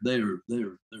you. They're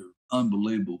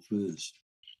unbelievable fish.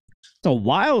 It's a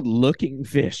wild looking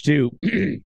fish too.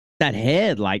 That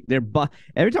head, like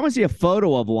every time I see a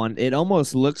photo of one, it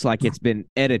almost looks like it's been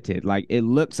edited. Like it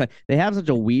looks like they have such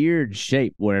a weird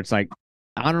shape where it's like,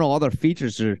 I don't know, all their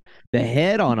features are the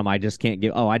head on them. I just can't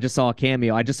give. Oh, I just saw a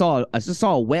cameo. I just saw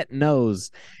a wet nose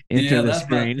into the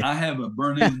screen. I have a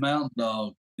Bernese Mountain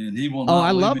Dog, and he will not. Oh, I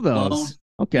love those. Alone,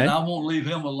 okay, and I won't leave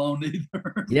him alone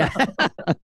either. Yeah.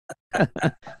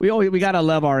 we gotta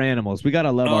love our animals. We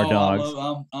gotta love our dogs.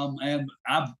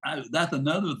 That's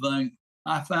another thing.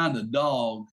 I found a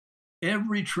dog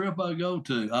every trip I go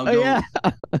to. I'll Oh go. yeah.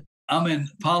 I'm in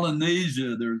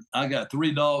Polynesia. I got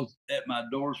 3 dogs at my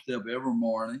doorstep every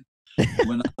morning.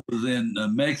 When I was in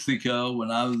Mexico, when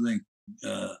I was in,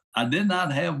 I did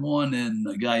not have one in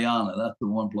Guyana. That's the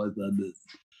one place I did.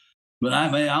 But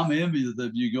I'm envious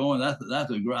of you going.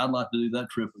 That's a great. I'd like to do that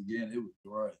trip again. It was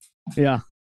great. Yeah.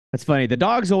 That's funny. The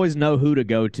dogs always know who to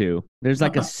go to. There's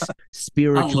like a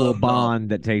spiritual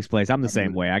bond that takes place. I'm the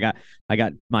same way. I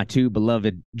got my 2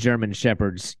 beloved German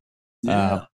shepherds.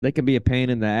 Yeah, they can be a pain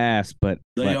in the ass, but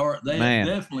they are. They are man,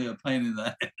 definitely a pain in the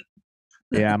ass.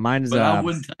 yeah, mine's but I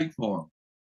wouldn't take for them.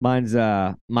 Mine's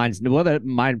well,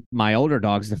 my older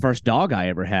dog's the first dog I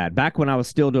ever had. Back when I was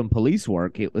still doing police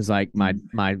work, it was like my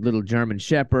little German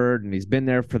Shepherd, and he's been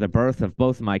there for the birth of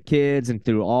both of my kids and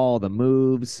through all the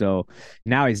moves. So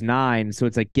now he's 9, so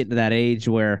it's like getting to that age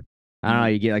where I don't know,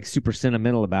 you get like super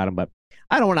sentimental about him. But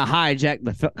I don't want to hijack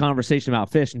the conversation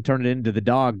about fish and turn it into the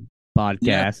dog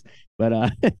podcast. Yeah.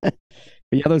 But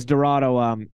yeah, those Dorado.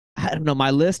 I don't know. My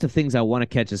list of things I want to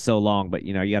catch is so long, but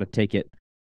you know, you got to take it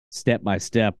step by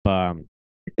step.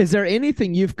 Is there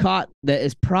anything you've caught that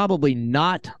is probably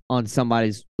not on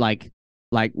somebody's like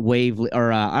wave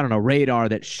or I don't know, radar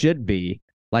that should be,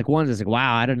 like ones that's like,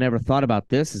 wow, I'd have never thought about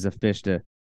this as a fish to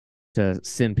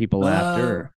send people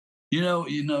after? You know,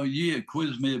 you had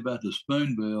quizzed me about the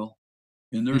spoonbill,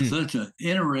 and they're such an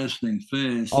interesting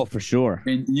fish. Oh, for sure.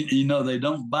 And you know, they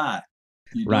don't bite.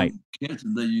 You right. don't catch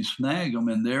them. You snag them,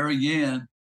 and there again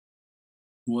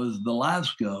was the live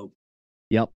scope.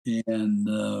 Yep. And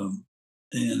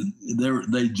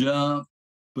they jump,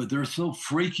 but they're so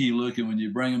freaky looking when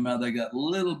you bring them out. They got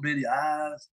little bitty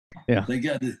eyes. Yeah. They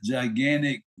got this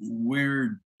gigantic,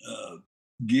 weird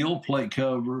gill plate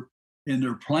cover, and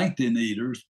they're plankton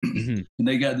eaters. And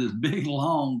they got this big,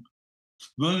 long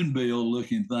spoonbill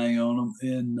looking thing on them,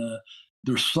 and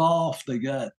they're soft. They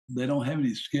don't have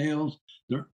any scales.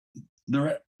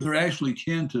 They're actually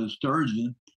kin to a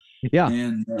sturgeon. Yeah.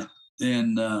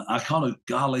 And I caught a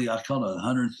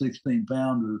 116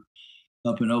 pounder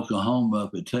up in Oklahoma,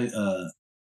 up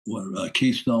at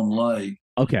Keystone Lake.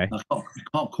 Okay. I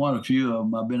caught quite a few of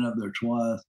them. I've been up there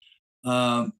twice.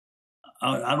 I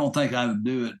don't think I would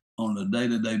do it on a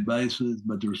day-to-day basis,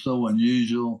 but they're so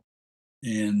unusual,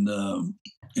 and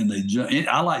they jump.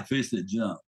 I like fish that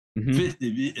jump.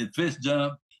 If fish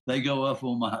jump, they go up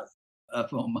on my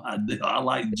deal. I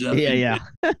like jumping. Yeah.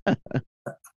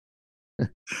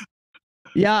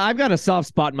 Yeah, I've got a soft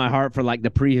spot in my heart for like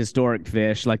the prehistoric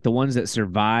fish, like the ones that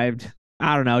survived.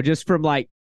 I don't know, just from like,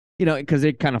 you know, because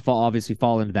they kind of obviously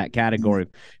fall into that category of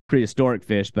prehistoric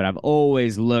fish. But I've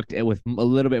always looked at with a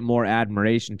little bit more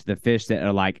admiration to the fish that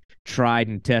are like tried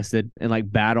and tested and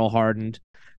like battle hardened.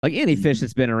 Like any fish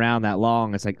that's been around that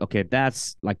long, it's like, okay,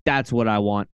 that's what I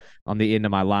want on the end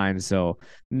of my line. So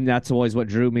that's always what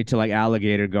drew me to like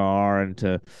alligator gar and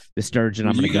to the sturgeon.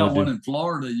 I'm going to go. You got one in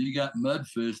Florida. You got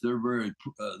mudfish. They're very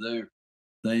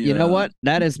You know what?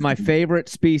 That is my favorite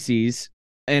species,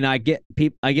 and I get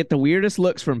the weirdest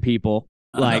looks from people.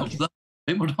 Like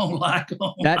people don't like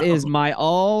them. That is my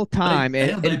all time.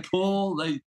 They pull.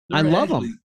 I love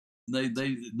them.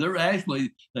 They're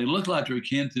actually, they look like they're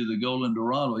akin to the golden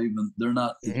dorado. Even they're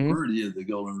not as pretty as the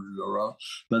golden dorado,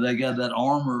 but they got that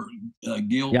armor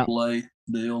gill plate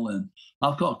deal. And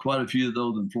I've caught quite a few of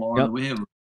those in Florida.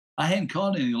 I hadn't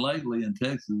caught any lately in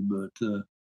Texas, but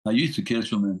I used to catch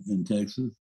them in Texas.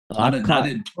 I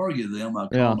didn't target them. I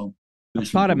caught them. I've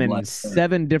caught them in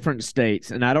 7 different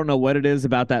states, and I don't know what it is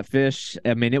about that fish.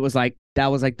 I mean, that was like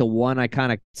the one I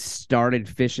kind of started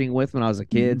fishing with when I was a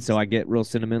kid, so I get real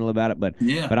sentimental about it. But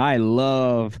I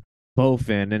love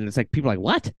bowfin, and it's like people are like,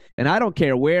 what? And I don't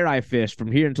care where I fish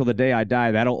from here until the day I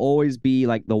die. That'll always be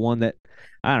like the one that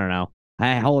I don't know,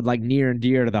 I hold like near and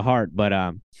dear to the heart. But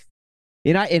and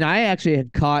I actually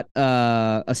had caught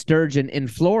a sturgeon in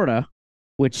Florida,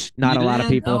 which not a lot of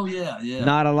people.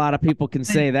 Not a lot of people can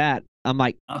say that. I'm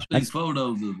like, I've seen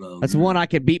photos of those. That's one I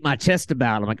could beat my chest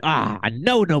about. I'm like, I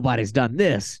know nobody's done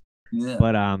this. Yeah.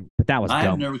 But that was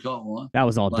dumb. I've never caught one. That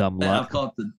was all dumb luck. I've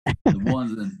caught the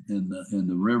ones in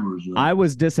the rivers. I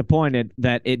was disappointed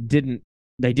that they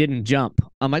didn't jump.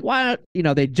 I'm like, why? You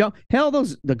know, they jump. Hell,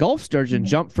 the Gulf sturgeon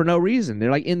jump for no reason. They're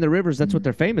like in the rivers. That's what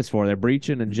they're famous for. They're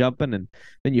breaching and jumping, and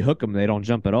then you hook them. They don't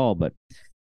jump at all. But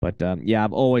yeah,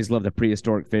 I've always loved the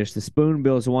prehistoric fish. The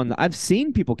spoonbill is one that I've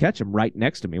seen people catch them right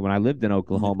next to me. When I lived in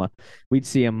Oklahoma, we'd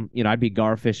see them. You know, I'd be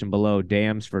gar fishing below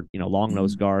dams for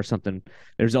long-nosed gar or something.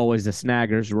 There's always the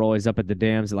snaggers. We're always up at the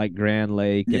dams at like Grand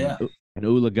Lake and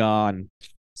Oolaga and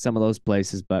some of those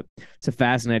places. But it's a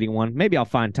fascinating one. Maybe I'll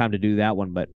find time to do that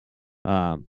one. But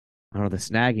I don't know, the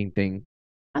snagging thing.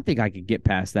 I think I could get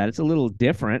past that. It's a little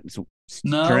different. It's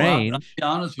No, I'll strange. be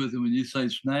honest with you. When you say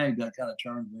snag, that kind of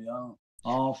turns me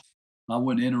off. I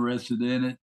wasn't interested in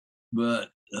it, but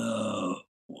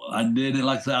I did it.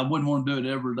 Like I said, I wouldn't want to do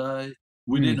it every day.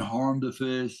 We Mm. didn't harm the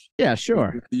fish. Yeah,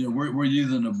 sure. You know, we're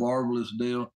using a barbless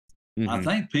deal. I Mhm.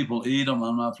 think people eat them.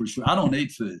 I'm not for sure. I don't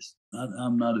eat fish.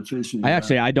 I'm not a fishy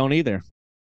guy. I don't either.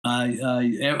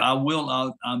 I will.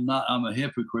 I'm not. I'm a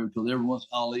hypocrite because every once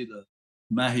I'll eat a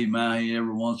mahi mahi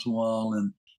every once in a while,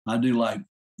 and I do like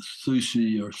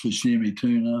sushi or sashimi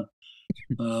tuna.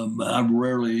 But I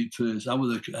rarely eat fish.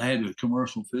 I had a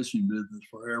commercial fishing business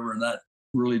forever, and that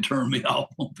really turned me off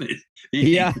on fish.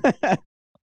 Yeah,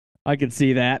 I can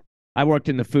see that. I worked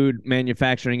in the food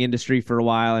manufacturing industry for a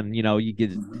while, and you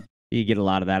get a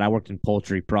lot of that. I worked in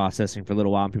poultry processing for a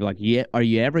little while, and people are like, "Yeah, are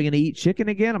you ever gonna eat chicken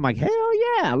again?" I'm like, "Hell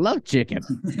yeah, I love chicken.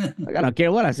 I don't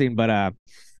care what I seen." But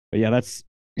yeah, that's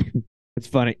it's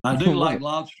funny. I do like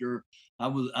lobster.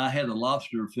 I had a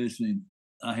lobster fishing.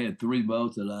 I had 3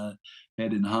 boats that I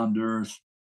had in Honduras.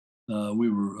 We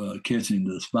were catching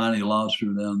the spiny lobster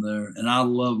down there, and I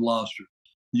love lobster.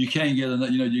 You can't get enough.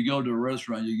 You know, you go to a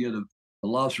restaurant, you get a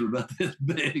lobster about this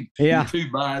big. Yeah.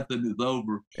 2 bites and it's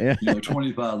over. Yeah. You know,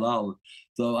 $25.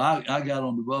 So I got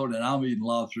on the boat and I'm eating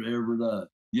lobster every day.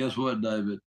 Guess what,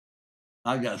 David?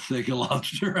 I got sick of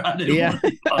lobster. I didn't want to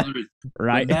eat lobster.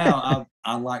 Right. But now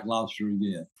I like lobster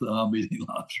again. So I'm eating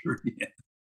lobster again.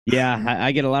 Yeah,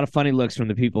 I get a lot of funny looks from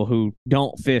the people who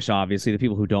don't fish. Obviously, the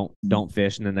people who don't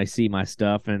fish, and then they see my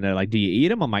stuff and they're like, "Do you eat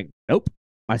them?" I'm like, "Nope.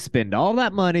 I spend all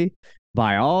that money,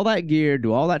 buy all that gear,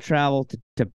 do all that travel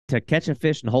to catch a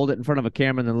fish and hold it in front of a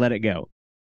camera and then let it go."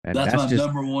 And That's my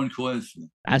number one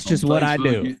question. That's just what I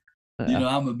do. You know,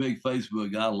 I'm a big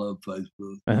Facebook guy. I love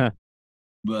Facebook. Uh-huh.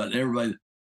 But everybody,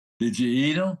 did you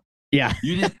eat them? Yeah.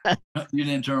 You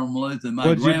didn't turn them loose. And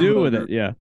What'd you do with it?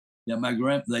 Yeah. Yeah,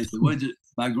 they said,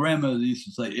 my grandmother used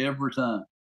to say every time,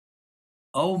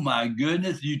 "Oh my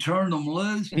goodness, you turned them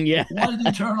loose? Yeah. Why did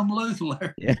you turn them loose,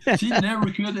 Larry?" Yeah. She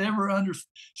never could ever understand.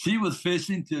 She was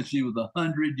fishing till she was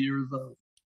 100 years old.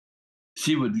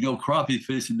 She would go crappie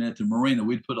fishing at the marina.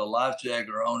 We'd put a life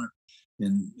jacket on her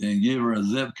and give her a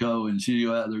zip code, and she'd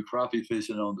go out there crappie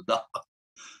fishing on the dock.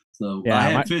 So Yeah, I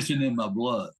had fishing in my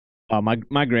blood.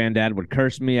 My granddad would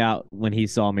curse me out when he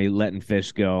saw me letting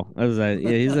fish go.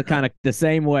 He's the kind of the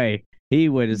same way. He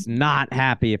was not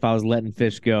happy if I was letting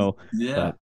fish go.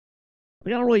 Yeah.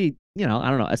 But I don't really, I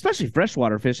don't know, especially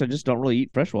freshwater fish. I just don't really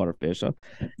eat freshwater fish. So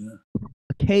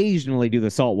occasionally do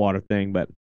the saltwater thing, but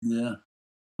yeah,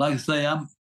 like I say,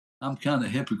 I'm kind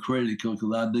of hypocritical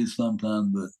because I do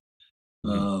sometimes. But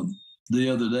the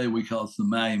other day we caught some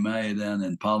mahi down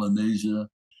in Polynesia,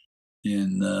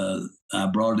 and I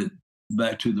brought it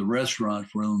back to the restaurant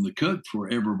for them to cook for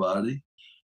everybody,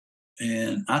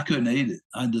 and I couldn't eat it.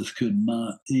 I just could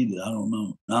not eat it. I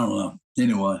don't know.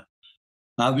 Anyway,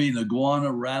 I've eaten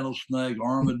iguana, rattlesnake,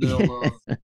 armadillo,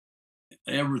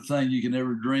 everything you can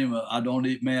ever dream of. I don't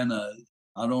eat mayonnaise.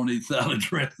 I don't eat salad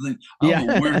dressing. I'm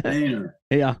a weird eater.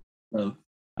 Yeah. So,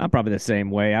 I'm probably the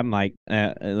same way. I'm like,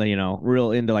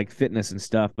 real into like fitness and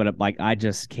stuff, but like I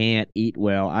just can't eat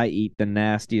well. I eat the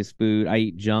nastiest food. I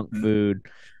eat junk food.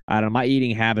 I don't know. My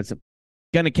eating habits are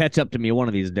gonna catch up to me one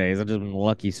of these days. I've just been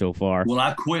lucky so far. Well,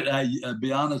 I quit. I'll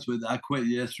be honest with you. I quit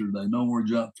yesterday. No more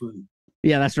junk food.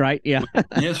 Yeah, that's right. Yeah.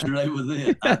 Yesterday was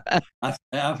it.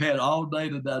 I've had all day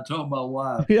today. I told my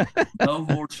wife, no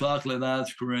more chocolate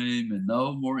ice cream and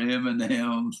no more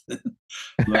M&Ms.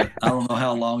 But I don't know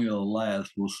how long it'll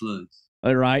last. We'll see.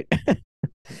 All right.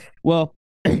 Well,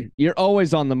 you're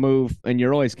always on the move and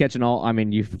you're always catching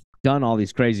you've done all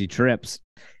these crazy trips.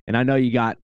 And I know you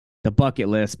got the bucket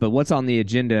list, but what's on the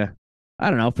agenda, I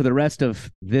don't know, for the rest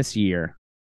of this year?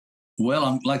 Well,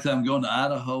 I'm going to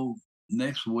Idaho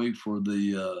next week for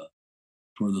the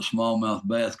smallmouth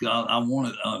bass. I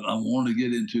want to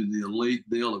get into the elite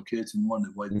deal of catching one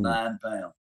that weighs 9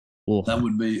 pounds. Oof. That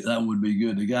would be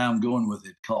good. The guy I'm going with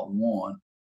had caught 1,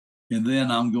 and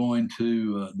then I'm going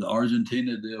to the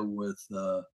Argentina deal with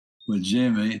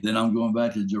Jimmy. Then I'm going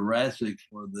back to Jurassic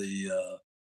for the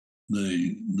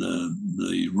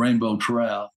rainbow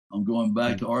trout. I'm going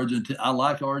back to Argentina. I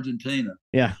like Argentina.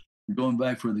 Yeah. Going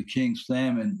back for the king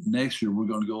salmon next year. We're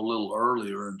going to go a little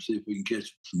earlier and see if we can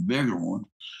catch some bigger ones.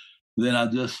 Then I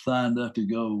just signed up to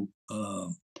go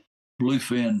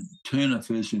bluefin tuna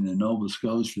fishing in Nova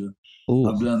Scotia. Ooh.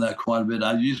 I've done that quite a bit.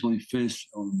 I usually fish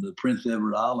on the Prince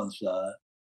Edward Island side,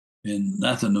 and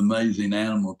that's an amazing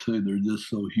animal too. They're just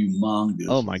so humongous.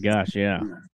 Oh my gosh, yeah.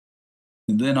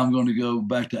 And then I'm going to go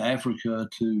back to Africa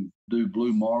to do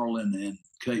blue marlin in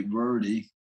Cape Verde.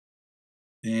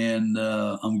 And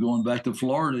I'm going back to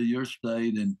Florida, your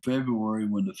state, in February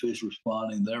when the fish were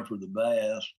spawning there for the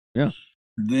bass. Yeah.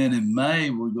 Then in May,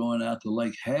 we're going out to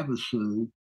Lake Havasu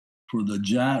for the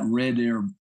giant red ear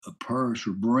perch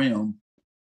or brim.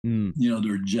 Mm. You know,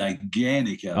 they're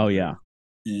gigantic out there. Oh, yeah.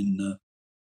 And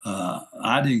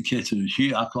I didn't catch it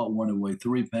huge. I caught one that weighed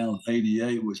 3 pounds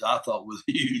 88, which I thought was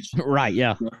huge. Right,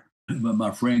 yeah. But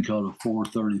my friend caught a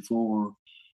 434.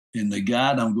 And the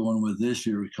guide I'm going with this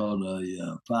year caught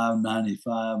a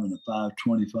 595 and a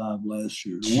 525 last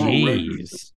year. The world record.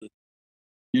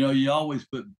 You know, you always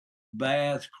put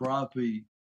bass, crappie,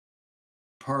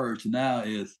 perch. Now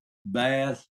it's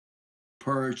bass,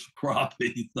 perch,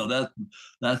 crappie. So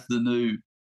that's the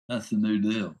new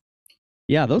deal.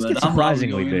 Yeah, those get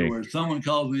surprisingly big. If someone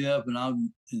calls me up and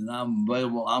I'm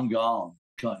available, I'm gone.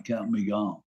 Count me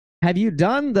gone. Have you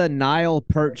done the Nile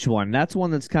perch one? That's one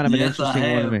that's kind of an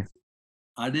interesting one to me.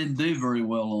 I didn't do very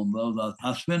well on those.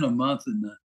 I spent a month in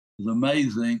it was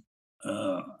amazing.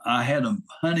 I had a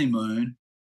honeymoon,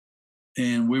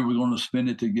 and we were going to spend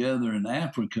it together in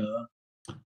Africa.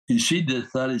 And she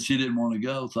decided she didn't want to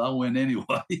go, so I went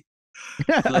anyway.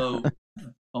 So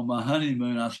on my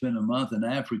honeymoon, I spent a month in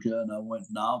Africa, and I went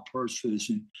Nile perch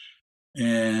fishing.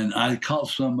 And I caught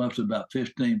some up to about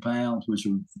 15 pounds, which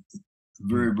were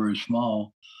very, very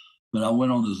small. But I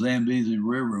went on the Zambezi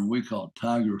River, and we caught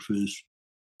tigerfish.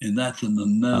 And that's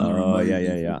another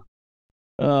amazing.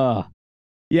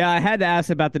 Yeah, I had to ask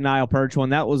about the Nile perch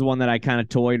one. That was one that I kind of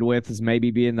toyed with as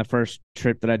maybe being the first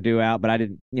trip that I do out, but I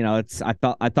didn't, you know, I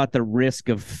thought the risk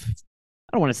of,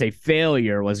 I don't want to say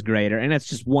failure was greater, and it's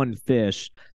just one fish,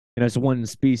 you know, it's one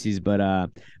species, but I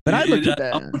looked at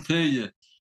that. I'm gonna tell you,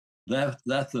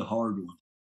 that's a hard one.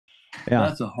 Yeah.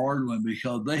 That's a hard one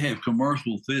because they have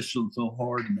commercial fishing so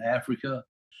hard in Africa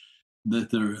that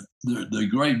the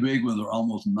great big ones are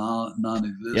almost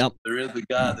non-existent. Yep. There is a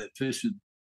guy that fishes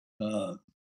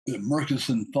at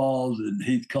Murchison Falls, and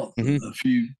he's caught a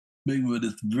few big ones.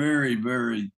 It's very,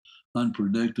 very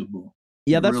unpredictable.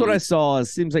 Yeah, that's what I saw. It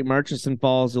seems like Murchison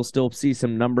Falls, you'll still see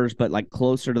some numbers, but like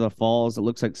closer to the falls, it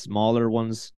looks like smaller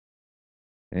ones.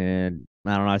 And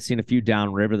I don't know, I've seen a few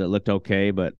downriver that looked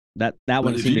okay, but that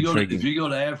one seemed intriguing. If you go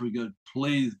to Africa,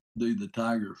 please do the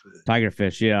tigerfish.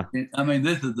 Tigerfish, yeah. I mean,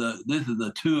 this is a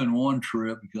 2-in-1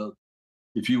 trip because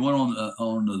if you went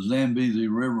on the Zambezi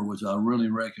River, which I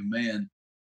really recommend,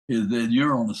 is that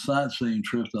you're on a sightseeing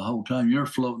trip the whole time. You're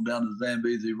floating down the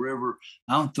Zambezi River.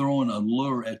 I'm throwing a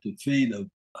lure at the feet of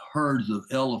herds of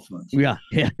elephants. Yeah.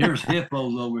 Here's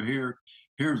hippos over here.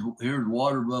 Here's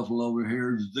water buffalo over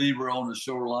here. Zebra on the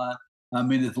shoreline. I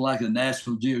mean, it's like a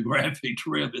National Geographic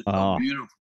trip. It's so beautiful.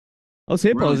 Those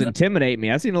hippos intimidate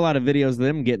me. I've seen a lot of videos of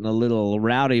them getting a little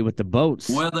rowdy with the boats.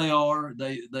 Well, they are.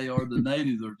 They are. The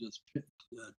natives are just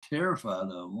terrified of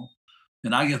them.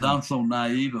 And I guess I'm so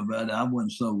naive about it. I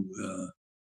wasn't so.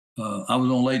 I was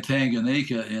on Lake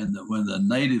Tanganyika, and when the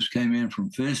natives came in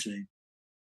from fishing,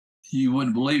 you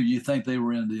wouldn't believe. You think they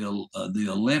were in the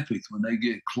Olympics. When they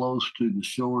get close to the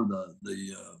shore,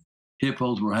 the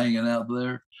hippos were hanging out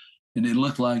there, and it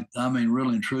looked like. I mean,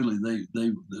 really and truly,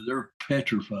 they're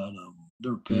petrified of them.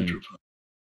 They're petrified.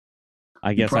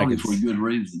 I guess probably for a good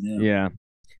reason. Yeah. Yeah,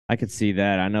 I could see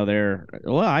that. I know they're.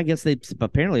 Well, I guess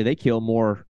apparently they kill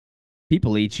more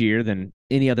people each year than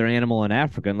any other animal in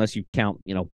Africa, unless you count,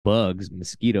 you know, bugs,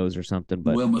 mosquitoes or something.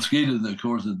 But mosquitoes, of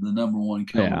course, is the number one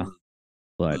killer. Yeah,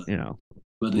 but you know,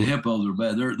 but the hippos are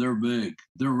bad. They're big.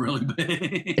 They're really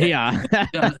big. Yeah.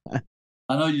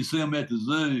 I know you see them at the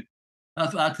zoo.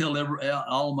 I tell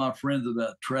all of my friends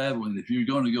about traveling. If you're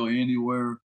going to go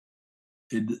anywhere,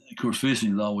 of course,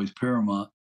 fishing is always paramount.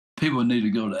 People need to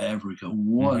go to Africa.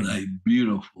 What a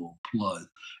beautiful place!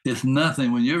 It's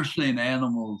nothing when you're seeing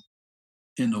animals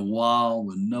in the wild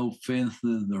with no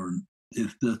fences,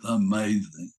 it's just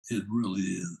amazing. It really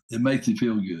is. It makes you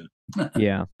feel good.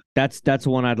 Yeah, that's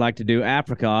one I'd like to do.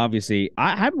 Africa, obviously.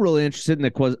 I'm really interested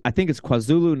in I think it's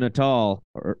KwaZulu Natal,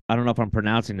 or I don't know if I'm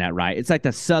pronouncing that right. It's like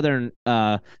the southern,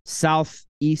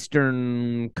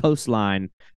 southeastern coastline,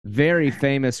 very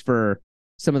famous for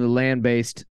some of the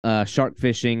land-based shark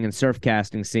fishing and surf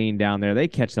casting scene down there. They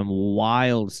catch some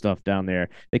wild stuff down there.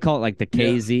 They call it like the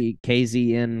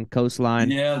KZN coastline.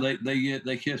 Yeah,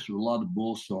 they catch a lot of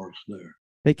bull sharks there.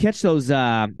 They catch those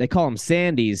they call them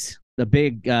sandies, the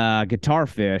big guitar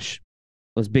fish.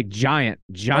 Those big giant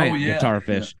guitar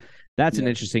fish. That's an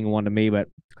interesting one to me, but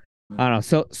I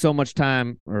don't know. So much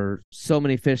time, or so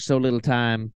many fish, so little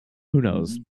time. Who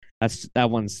knows? That's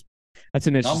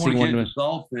an interesting one. I want to catch the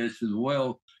sawfish as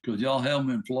well, because y'all have them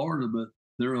in Florida, but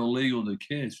they're illegal to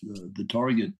catch to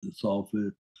target the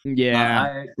sawfish.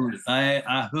 Yeah,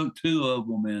 I hooked 2 of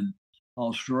them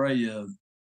Australia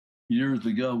years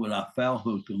ago, but I foul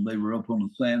hooked them. They were up on the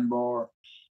sandbar,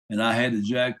 and I had a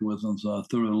jacket with them, so I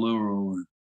threw a lure over.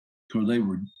 Because they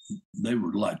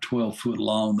were like 12 foot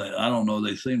long. I don't know.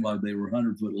 They seemed like they were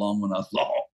 100 foot long when I saw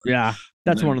them. Yeah,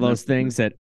 that's one of those things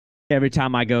that every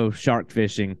time I go shark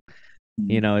fishing,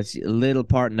 it's a little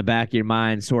part in the back of your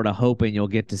mind, sort of hoping you'll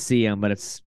get to see them, but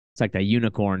it's like a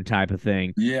unicorn type of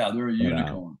thing. Yeah, they're a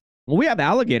unicorn. Well, we have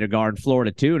alligator gar in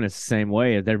Florida too, and it's the same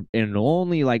way. They're in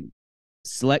only like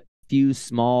select few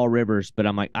small rivers, but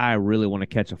I'm like, I really want to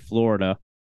catch a Florida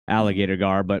alligator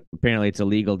gar, but apparently it's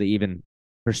illegal to even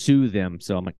pursue them.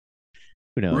 So I'm like,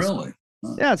 who knows? Really?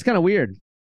 Huh. Yeah, it's kind of weird.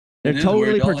 They're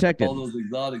totally protected. All those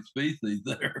exotic species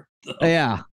there. So.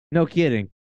 Yeah, no kidding.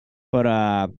 But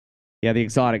yeah, the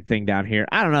exotic thing down here,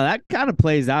 I don't know. That kind of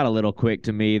plays out a little quick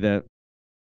to me. The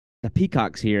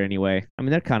peacocks here, anyway. I mean,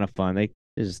 they're kind of fun. They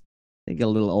get a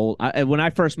little old. When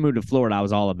I first moved to Florida, I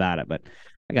was all about it, but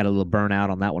I got a little burnout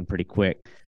on that one pretty quick.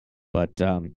 But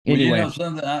anyway,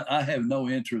 something I have no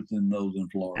interest in those in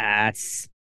Florida.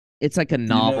 It's like a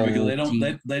novel.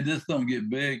 Because they just don't get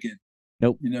big. And,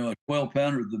 nope. A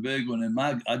 12-pounder is the big one. And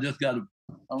I just got I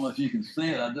don't know if you can see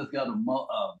it. I just got one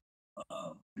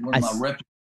of my replicas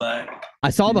back.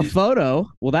 I saw the photo.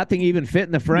 Will that thing even fit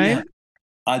in the frame? Yeah,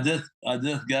 I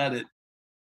just got it.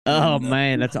 Oh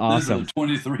man, that's awesome.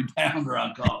 This is a 23-pounder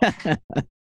I caught.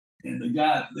 And the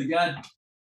guy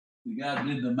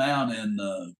did the mount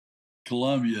in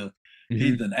Columbia. Mm-hmm.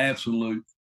 He's an absolute.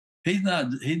 He's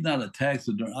not a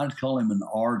taxidermist. I'd call him an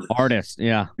artist. Artist,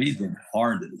 yeah. He's an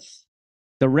artist.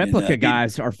 The replica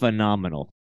guys are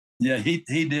phenomenal. Yeah, he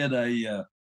did a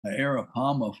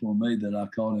Arapama for me that I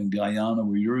caught in Guyana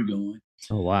where you're going.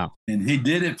 Oh wow! And he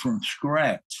did it from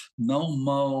scratch, no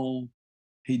mold.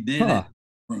 He did it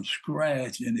from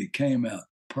scratch, and it came out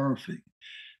perfect.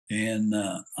 And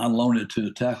I loaned it to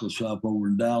a tackle shop over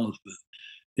in Dallas, but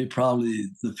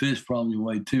the fish probably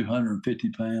weighed 250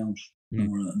 pounds.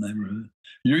 Somewhere in that neighborhood.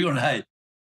 You're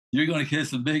gonna catch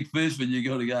some big fish when you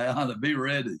go to Guyana. Be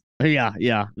ready.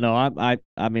 Yeah. No,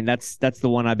 I mean that's the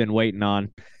one I've been waiting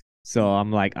on. So I'm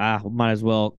like, might as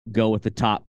well go with the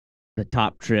top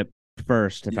trip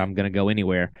first if I'm gonna go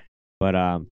anywhere.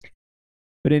 But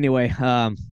anyway,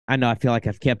 I know I feel like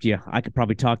I've kept you. I could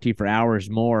probably talk to you for hours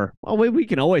more. Well, we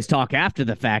can always talk after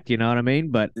the fact, you know what I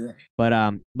mean? But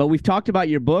we've talked about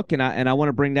your book, and I want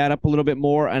to bring that up a little bit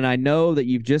more. And I know that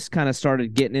you've just kind of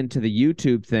started getting into the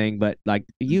YouTube thing, but like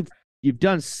you've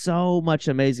done so much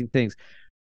amazing things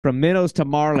from Minnows to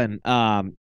Marlin.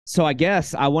 So I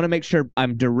guess I want to make sure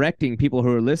I'm directing people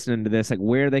who are listening to this, like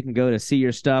where they can go to see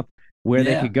your stuff, where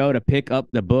they could go to pick up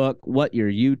the book, what your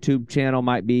YouTube channel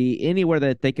might be, anywhere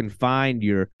that they can find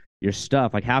your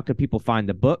stuff. Like, how could people find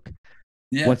the book?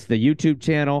 Yeah. What's the YouTube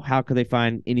channel? How could they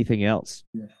find anything else?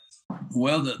 Yeah.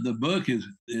 Well, the book is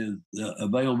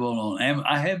available on Amazon.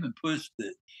 I haven't pushed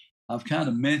it. I've kind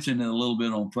of mentioned it a little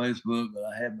bit on Facebook, but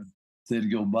I haven't said to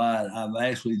go buy it. I've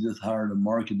actually just hired a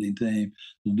marketing team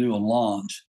to do a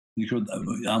launch because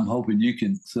I'm hoping you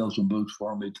can sell some books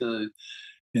for me too.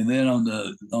 And then on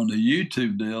the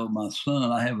YouTube deal, my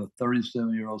son, I have a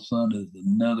 37-year-old son that's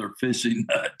another fishing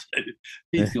nut too.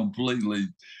 He's completely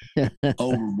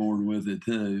overboard with it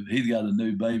too. He's got a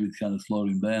new baby that's kind of slowed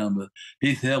him down, but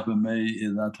he's helping me.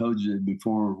 As I told you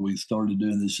before we started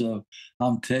doing the show,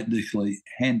 I'm technically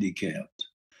handicapped.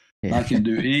 Yeah. I can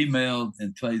do email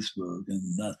and Facebook, and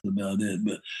that's about it.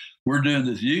 But we're doing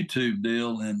this YouTube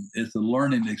deal, and it's a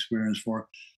learning experience for it.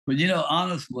 But,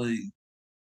 honestly,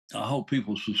 I hope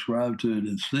people subscribe to it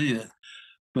and see it.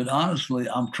 But honestly,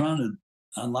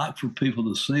 I like for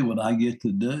people to see what I get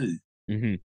to do.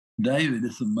 Mm-hmm. David,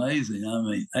 it's amazing. I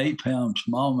mean, 8-pound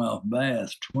smallmouth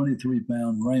bass,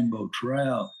 23-pound rainbow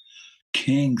trout,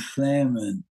 king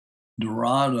salmon,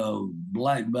 dorado,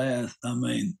 black bass. I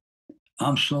mean,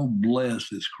 I'm so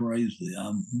blessed. It's crazy.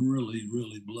 I'm really,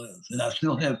 really blessed. And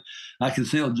I can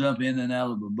still jump in and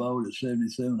out of a boat at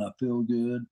 77. I feel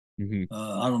good. Mm-hmm.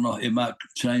 I don't know. It might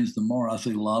change tomorrow. I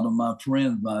see a lot of my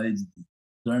friends my age,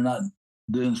 they're not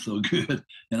doing so good,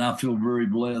 and I feel very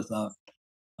blessed.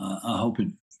 I hope it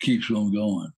keeps on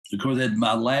going. Of course,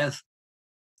 my last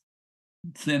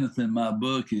sentence in my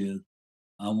book is,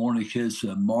 I want to catch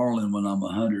a marlin when I'm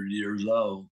 100 years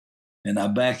old, and I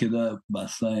back it up by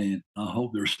saying, I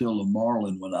hope there's still a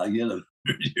marlin when I get 100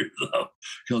 years old,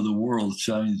 because the world's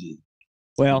changing.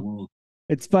 Well.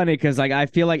 It's funny because I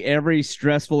feel like every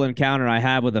stressful encounter I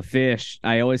have with a fish,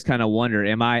 I always kind of wonder,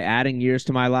 am I adding years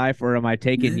to my life or am I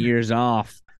taking years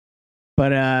off?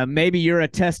 But maybe you're a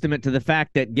testament to the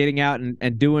fact that getting out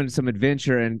and doing some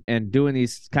adventure and doing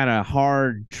these kind of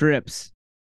hard trips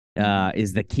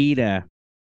is the key to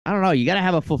I don't know. You got to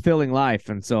have a fulfilling life,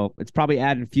 and so it's probably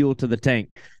adding fuel to the tank.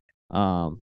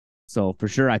 So for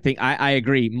sure, I think I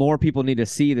agree. More people need to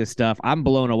see this stuff. I'm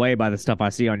blown away by the stuff I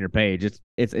see on your page.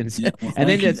 It's insane. Yeah, well, and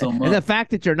then thank you so much. and the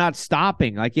fact that you're not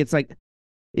stopping, like it's the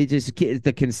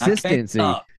I consistency. can't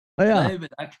stop. Oh, yeah.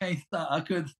 David, I can't stop. I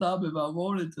couldn't stop if I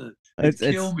wanted to. It's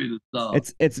Kill me to stop.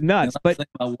 It's nuts. But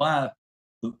my wife,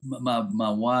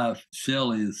 my wife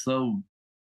Shelley is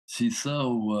she's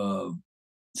so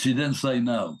she didn't say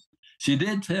no. She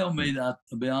did tell me that,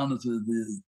 to be honest with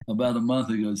you, about a month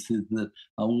ago, she said that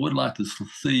I would like to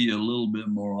see you a little bit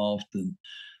more often.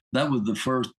 That was the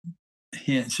first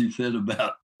hint she said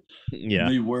about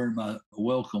me wearing my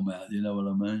welcome out. You know what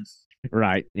I mean?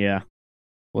 Right. Yeah.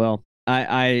 Well,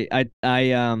 I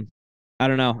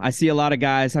don't know. I see a lot of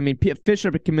guys. I mean,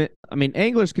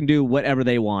 anglers can do whatever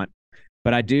they want,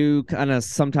 but I do kind of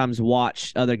sometimes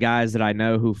watch other guys that I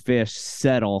know who fish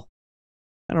settle.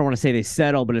 I don't want to say they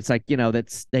settle, but it's like,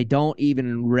 they don't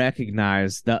even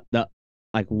recognize the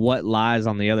like what lies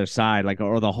on the other side, like,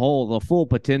 or the full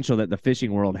potential that the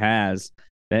fishing world has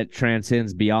that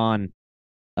transcends beyond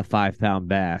a 5-pound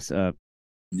bass,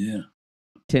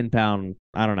 10-pound,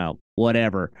 I don't know,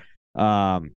 whatever.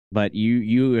 But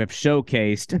you have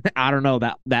showcased, I don't know,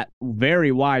 that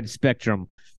very wide spectrum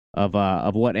of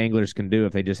what anglers can do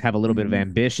if they just have a little bit of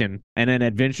ambition and an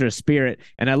adventurous spirit.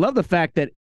 And I love the fact that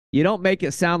you don't make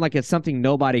it sound like it's something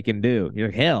nobody can do. You're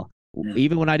like, hell,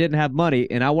 even when I didn't have money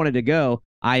and I wanted to go,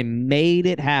 I made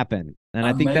it happen. And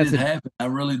I think that's happen. I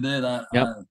really did.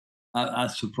 I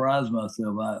surprised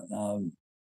myself.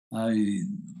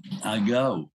 I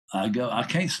go. I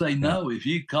can't say no. If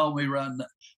you call me right now,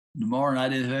 tomorrow and I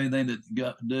didn't have anything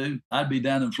to do, I'd be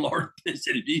down in Florida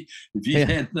fishing. If you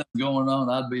had something going on,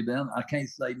 I'd be down. I can't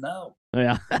say no.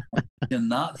 Yeah. I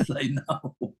cannot say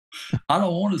no. I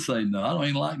don't want to say no. I don't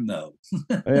even like no.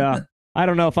 Yeah. I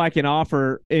don't know if I can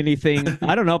offer anything.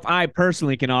 I don't know if I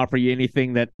personally can offer you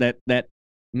anything that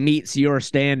meets your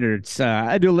standards.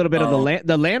 I do a little bit of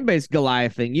the land-based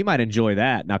Goliath thing. You might enjoy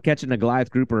that. Now, catching a Goliath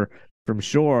grouper from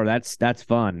shore, that's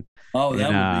fun. Oh,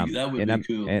 that would be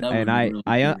cool. And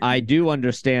I do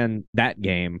understand that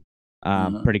game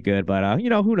pretty good. But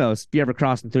who knows? If you ever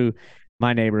crossing through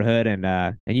my neighborhood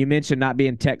and you mentioned not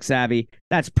being tech savvy,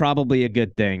 that's probably a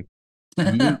good thing.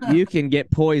 You can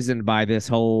get poisoned by this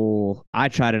whole. I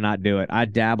try to not do it. I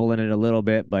dabble in it a little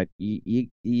bit, but you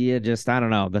just, I don't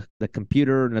know, the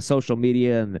computer and the social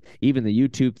media and even the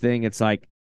YouTube thing. It's like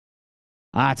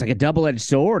it's like a double-edged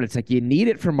sword. It's like you need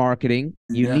it for marketing,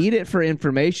 you need it for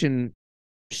information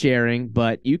sharing,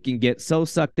 but you can get so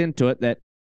sucked into it that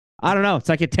I don't know. It's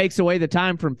like it takes away the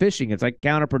time from fishing. It's like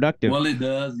counterproductive. Well, it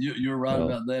does. You're right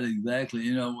about that exactly.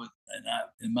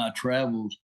 In my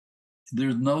travels,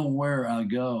 there's nowhere I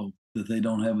go that they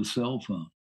don't have a cell phone.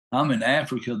 I'm in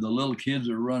Africa. The little kids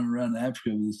are running around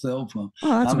Africa with a cell phone.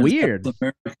 Oh, that's weird. South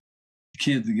America,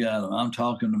 kids got them. I'm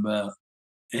talking about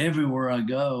everywhere I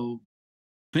go,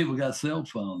 people got cell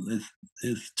phones.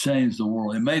 It's changed the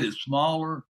world. It made it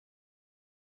smaller,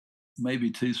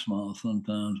 maybe too small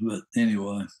sometimes. But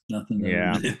anyway, nothing.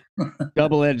 Yeah,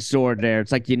 double-edged sword there.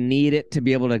 It's like you need it to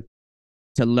be able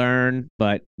to learn,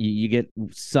 but you get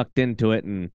sucked into it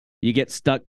and you get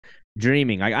stuck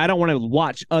dreaming. I don't want to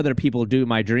watch other people do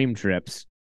my dream trips.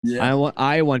 Yeah.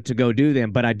 I want to go do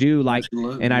them, but I do like,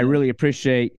 and I really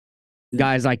appreciate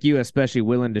guys like you, especially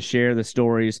willing to share the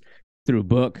stories through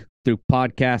book, through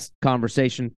podcast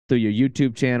conversation, through your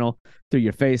YouTube channel, through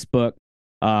your Facebook.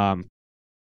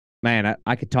 Man,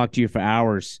 I could talk to you for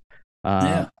hours.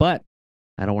 But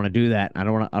I don't want to do that. I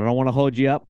don't want to hold you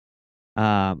up.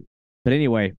 But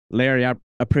anyway, Larry, I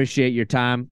appreciate your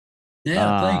time.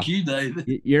 Yeah, thank you,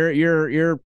 David.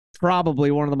 You're probably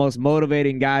one of the most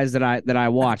motivating guys that I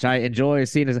watch. I enjoy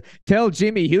seeing his. Tell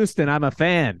Jimmy Houston I'm a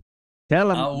fan. Tell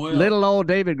him little old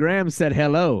David Graham said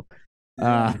hello.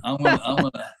 Yeah,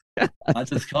 I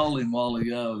just called him a while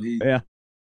ago.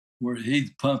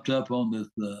 He's pumped up on this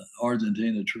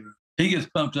Argentina trip. He gets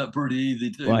pumped up pretty easy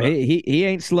too. Well, he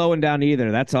ain't slowing down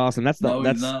either. That's awesome. He's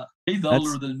not. He's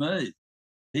older than me.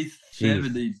 He's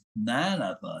 79,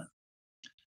 I think.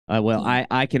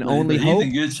 I can only hope. He's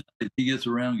in good shape. He gets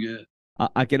around good.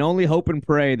 I can only hope and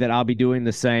pray that I'll be doing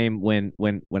the same when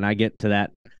I get to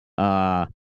that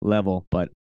level. But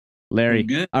Larry,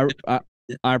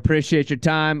 I appreciate your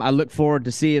time. I look forward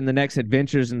to seeing the next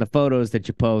adventures and the photos that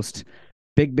you post.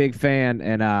 Big fan,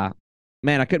 and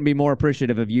man, I couldn't be more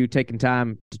appreciative of you taking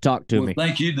time to talk to me.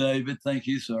 Thank you, David. Thank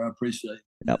you, sir. I appreciate it.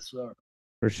 Yep. Yes, sir.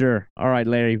 For sure. All right,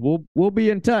 Larry. We'll be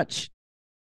in touch.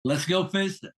 Let's go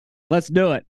fishing. Let's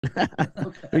do it.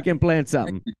 Okay. We can plan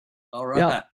something. All right.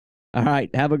 Yep. All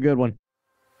right. Have a good one.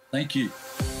 Thank you.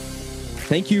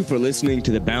 Thank you for listening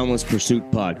to the Boundless Pursuit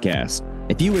podcast.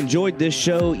 If you enjoyed this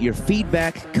show, your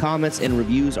feedback, comments, and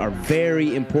reviews are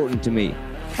very important to me.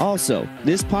 Also,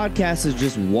 this podcast is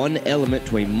just one element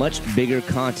to a much bigger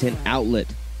content outlet.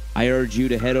 I urge you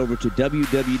to head over to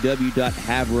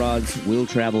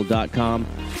www.haverodswilltravel.com,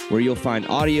 where you'll find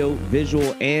audio,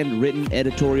 visual, and written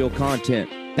editorial content.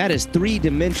 That is 3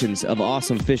 dimensions of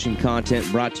awesome fishing content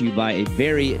brought to you by a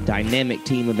very dynamic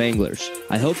team of anglers.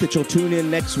 I hope that you'll tune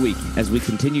in next week as we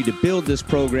continue to build this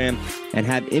program and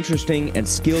have interesting and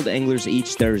skilled anglers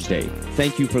each Thursday.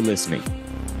 Thank you for listening.